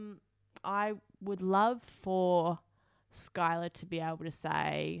 I would love for Skylar to be able to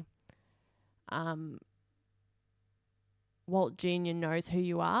say, Walt Jr. knows who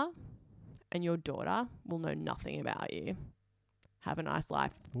you are and your daughter will know nothing about you. have a nice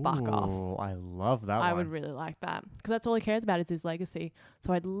life, buck off. Ooh, I love that I one. would really like that because that's all he cares about is his legacy.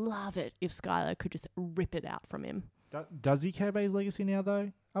 So I'd love it if Skylar could just rip it out from him. Does he care about his legacy now,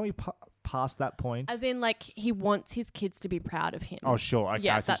 though? Are we past that point? As in, like, he wants his kids to be proud of him. Oh, sure. Okay,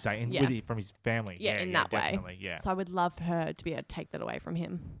 Yeah, I see what you're saying. yeah. With it from his family. Yeah, in that way. definitely, yeah. So I would love her to be able to take that away from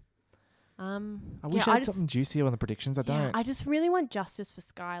him. I wish I had something juicier on the predictions. I don't. I just really want justice for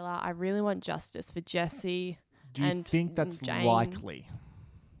Skylar. I really want justice for Jesse. Do you and think that's Jane. likely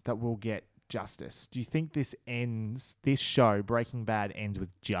that we'll get justice? Do you think this show, Breaking Bad, ends with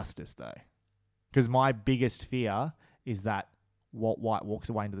justice, though? Because my biggest fear is that Walt White walks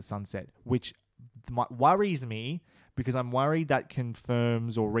away into the sunset, which worries me because I'm worried that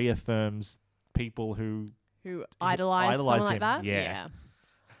confirms or reaffirms people who idolize someone him. like that. Yeah.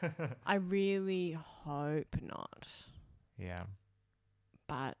 I really hope not. Yeah.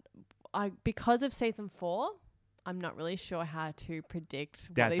 But because of season 4, I'm not really sure how to predict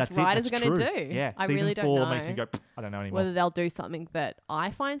what these that's writers it. are going to True. do. Yeah. I Season really don't 4 know makes me go, I don't know anymore. whether they'll do something that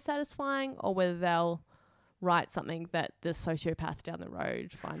I find satisfying or whether they'll write something that the sociopath down the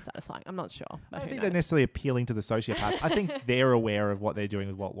road finds satisfying. I'm not sure. I But don't who think knows? they're necessarily appealing to the sociopath. I think they're aware of what they're doing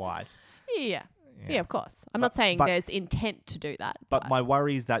with Walt White. Yeah, of course. I'm not saying there's intent to do that. But my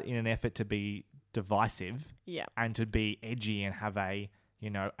worry is that in an effort to be divisive yeah, and to be edgy and have a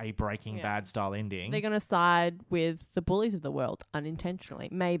Breaking Yeah. Bad style ending. they're going to side with the bullies of the world unintentionally.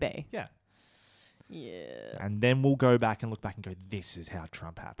 Maybe. Yeah. Yeah. And then we'll go back and look back and go, this is how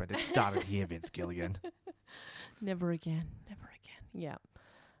Trump happened. It started here, Vince Gilligan. Never again. Never again.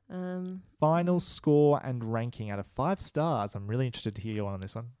 Yeah. Final score and ranking out of 5 stars. I'm really interested to hear you on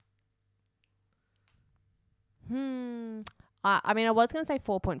this one. I mean, I was going to say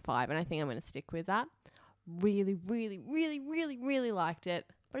 4.5, and I think I'm going to stick with that. Really, really, really, really, really liked it,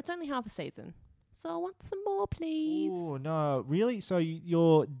 but it's only half a season. So I want some more, please. Oh, no. Really? So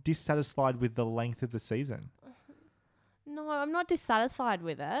you're dissatisfied with the length of the season? No, I'm not dissatisfied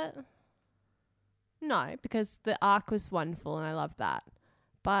with it. No, because the arc was wonderful and I loved that.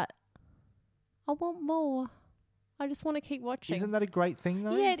 But I want more. I just want to keep watching. Isn't that a great thing,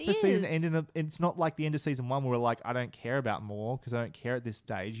 though? Yeah, it For season is. ending, it's not like the end of season 1 where we're like, I don't care about more because I don't care at this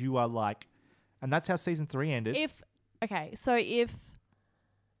stage. You are like, and that's how season 3 ended. If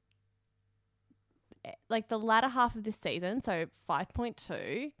like the latter half of this season, so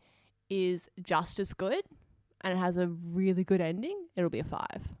 5.2 is just as good and it has a really good ending, it'll be a 5.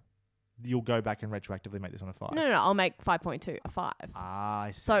 You'll go back and retroactively make this one a 5. No, I'll make 5.2 a 5. Ah,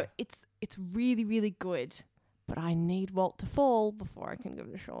 I see. So it's really, really good, but I need Walt to fall before I can give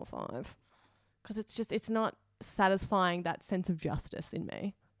it a sure 5. Because it's not satisfying that sense of justice in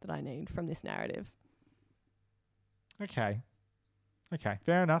me that I need from this narrative. Okay,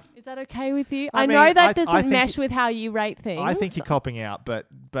 fair enough. Is that okay with you? I I know mean, that I doesn't think mesh with how you rate things. I think you're copping out, but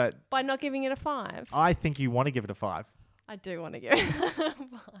By not giving it a 5. I think you want to give it a 5. I do want to give it a 5.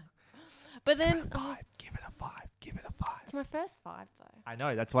 But then... Give it a 5. Give it a 5. It's my first 5, though. I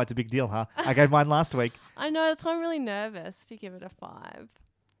know, that's why it's a big deal, huh? I gave mine last week. I know, that's why I'm really nervous to give it a 5.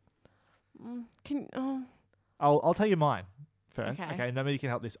 I'll tell you mine first. Okay. Maybe you can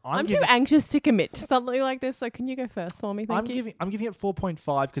help this. I'm too anxious to commit to something like this, so can you go first for me? I'm Thank you. giving it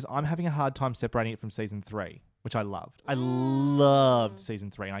 4.5 because I'm having a hard time separating it from season 3, which I loved. I loved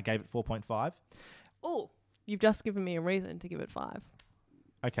season 3, and I gave it 4.5. Oh, you've just given me a reason to give it 5.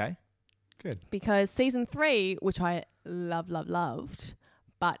 Okay, good. Because season 3, which I loved,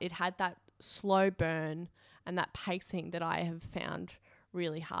 but it had that slow burn and that pacing that I have found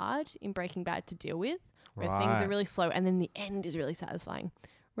really hard in Breaking Bad to deal with, where things Right. are really slow and then the end is really satisfying.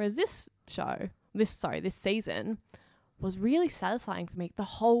 Whereas this season was really satisfying for me the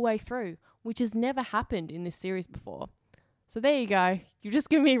whole way through, which has never happened in this series before. So there you go. You've just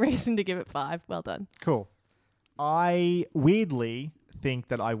given me a reason to give it 5. Well done. Cool. I weirdly think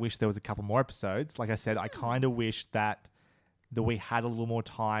that I wish there was a couple more episodes. Like I said, I kind of wish that we had a little more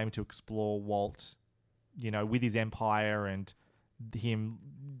time to explore Walt, with his empire and him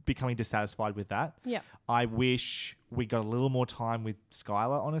becoming dissatisfied with that. Yeah. I wish we got a little more time with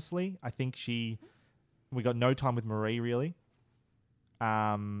Skylar, honestly. I think we got no time with Marie, really.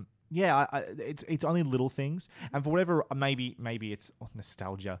 It's only little things. And for whatever, maybe it's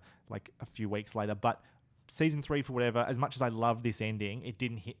nostalgia, like a few weeks later, but season 3, for whatever, as much as I love this ending, it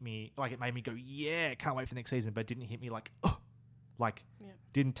didn't hit me, like it made me go, yeah, can't wait for the next season, but it didn't hit me like,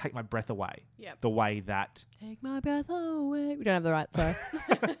 didn't take my breath away. Yep. The way that... Take my breath away. We don't have the right, sorry.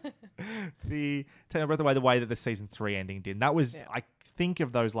 Take my breath away the way that the season 3 ending did. And that was, Yeah. I think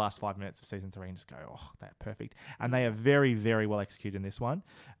of those last 5 minutes of season 3 and just go, oh, they're perfect. And they are very, very well executed in this one.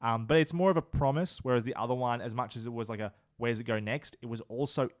 But it's more of a promise, whereas the other one, as much as it was like where does it go next, it was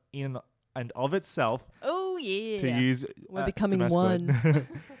also in and of itself, Oh, yeah. to use We're becoming Damasque one.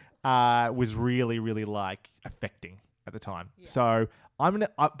 word, was really, really affecting at the time. So I'm going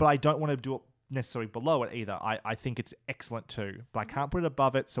to, but I don't want to do it necessarily below it either. I think it's excellent too, but I can't put it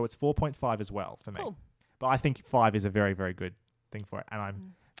above it. So it's 4.5 as well for me. Cool. But I think 5 is a very, very good thing for it. And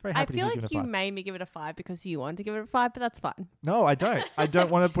I'm very I happy feel to give like it a you 5. made me give it a 5 because you wanted to give it a 5, but that's fine. No, I don't. I don't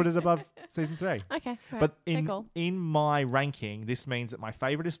want to put it above season 3. Okay. Right. But Fair call. in my ranking, this means that my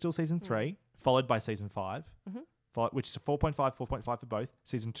favorite is still season 3, followed by season 5, which is a 4.5, 4.5 for both.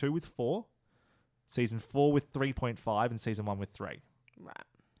 Season 2 with 4, season 4 with 3.5, and season 1 with 3. Right.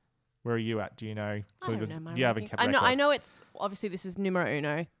 Where are you at? Do you know? I don't know my you haven't ranking. kept record. I know it's obviously this is numero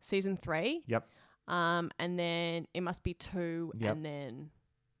uno, season 3. Yep. And then it must be 2, Yep. and then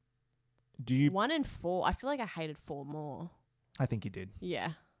Do you? 1 and 4. I feel like I hated 4 more. I think you did.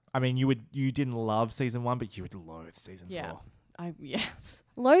 Yeah. I mean, you didn't love season 1, but you would loathe season 4. Yes.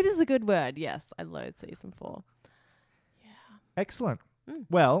 Loathe is a good word. Yes, I loathe season 4. Excellent.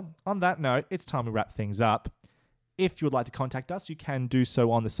 Well, on that note, it's time to wrap things up. If you would like to contact us, you can do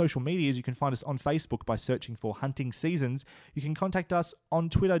so on the social medias. You can find us on Facebook by searching for Hunting Seasons. You can contact us on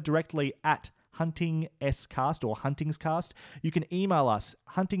Twitter directly at HuntingScast or HuntingsCast. You can email us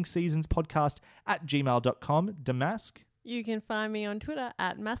huntingseasonspodcast@gmail.com. Damask. You can find me on Twitter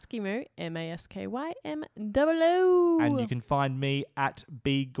at Maskimoo, MASKYMOO. And you can find me at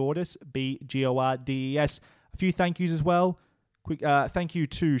BGordes, BGORDES. A few thank yous as well. Quick thank you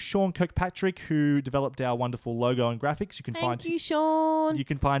to Sean Kirkpatrick, who developed our wonderful logo and graphics. You can Thank you, Sean. You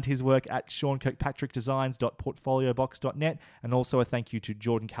can find his work at seankirkpatrickdesigns.portfoliobox.net. And also a thank you to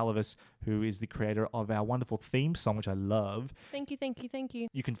Jordan Calavis, who is the creator of our wonderful theme song, which I love. Thank you.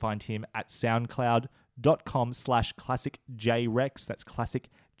 You can find him at soundcloud.com/classicjrex. That's classic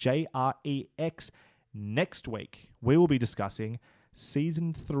JREX. Next week, we will be discussing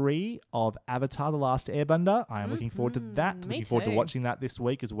Season 3 of Avatar: The Last Airbender. I am looking forward to that. Me Looking forward to too. watching that this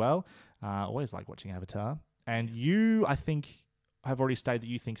week as well. Always like watching Avatar. And you, I think, have already stated that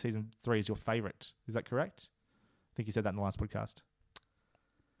you think Season 3 is your favourite. Is that correct? I think you said that in the last podcast.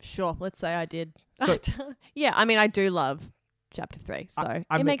 Sure, let's say I did. So- yeah, I mean, I do love Chapter 3, so I it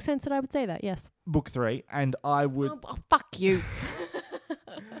mean- makes sense that I would say that, yes. Book 3, and I would, Oh, fuck you.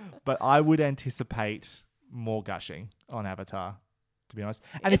 but I would anticipate more gushing on Avatar, to be honest.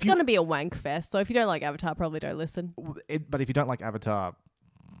 And It's going to be a wank fest, so if you don't like Avatar, probably don't listen. but if you don't like Avatar,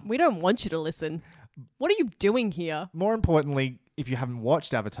 We don't want you to listen. What are you doing here? more importantly, if you haven't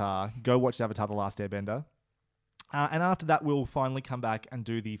watched Avatar, go watch Avatar: The Last Airbender. And after that, we'll finally come back and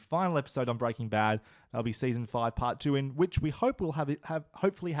do the final episode on Breaking Bad. That'll be Season 5, Part 2, in which we hope we'll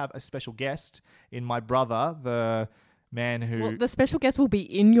hopefully have a special guest in my brother, the man who... Well, the special guest will be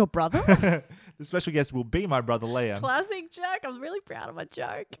in your brother? The special guest will be my brother, Liam. Classic joke. I'm really proud of my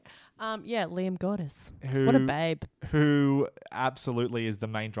joke. Yeah, Liam Goddess. Who, What a babe. Who absolutely is the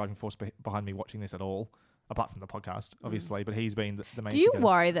main driving force behind me watching this at all, apart from the podcast, obviously, but he's been the main... Do you instigator.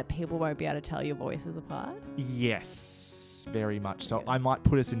 worry that people won't be able to tell your voices apart? Yes, very much so. Yeah. I might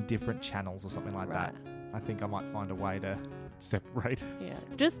put us in different channels or something like Right. that. I think I might find a way to separate Yeah. us.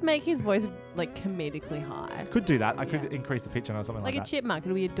 Just make his voice like comedically high. Could do that. I Yeah. could increase the pitch on it or something Like like a that. chipmunk.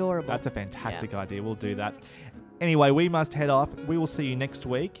 It'll be adorable. That's a fantastic idea. We'll do that. Anyway, we must head off. We will see you next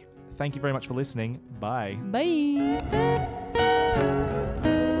week. Thank you very much for listening. Bye. Bye.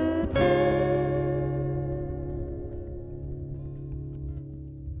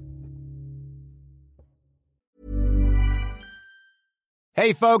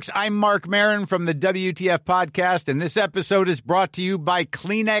 Hey, folks, I'm Mark Maron from the WTF Podcast, and this episode is brought to you by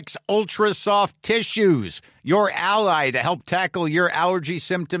Kleenex Ultra Soft Tissues, your ally to help tackle your allergy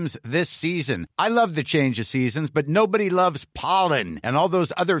symptoms this season. I love the change of seasons, but nobody loves pollen and all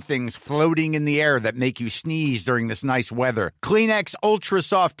those other things floating in the air that make you sneeze during this nice weather. Kleenex Ultra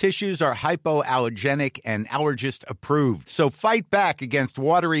Soft Tissues are hypoallergenic and allergist approved, so fight back against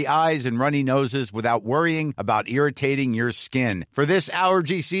watery eyes and runny noses without worrying about irritating your skin. For this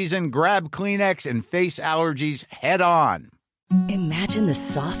allergy season, grab Kleenex and face allergies head on. Imagine the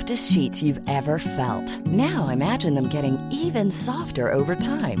softest sheets you've ever felt. Now imagine them getting even softer over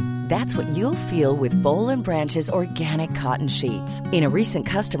time. That's what you'll feel with Boll & Branch's organic cotton sheets. In a recent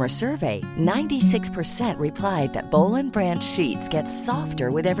customer survey, 96% replied that Boll & Branch sheets get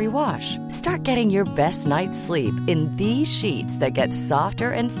softer with every wash. Start getting your best night's sleep in these sheets that get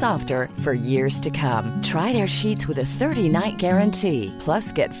softer and softer for years to come. Try their sheets with a 30-night guarantee.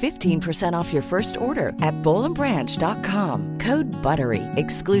 Plus, get 15% off your first order at bollandbranch.com. Code BUTTERY.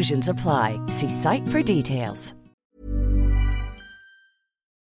 Exclusions apply. See site for details.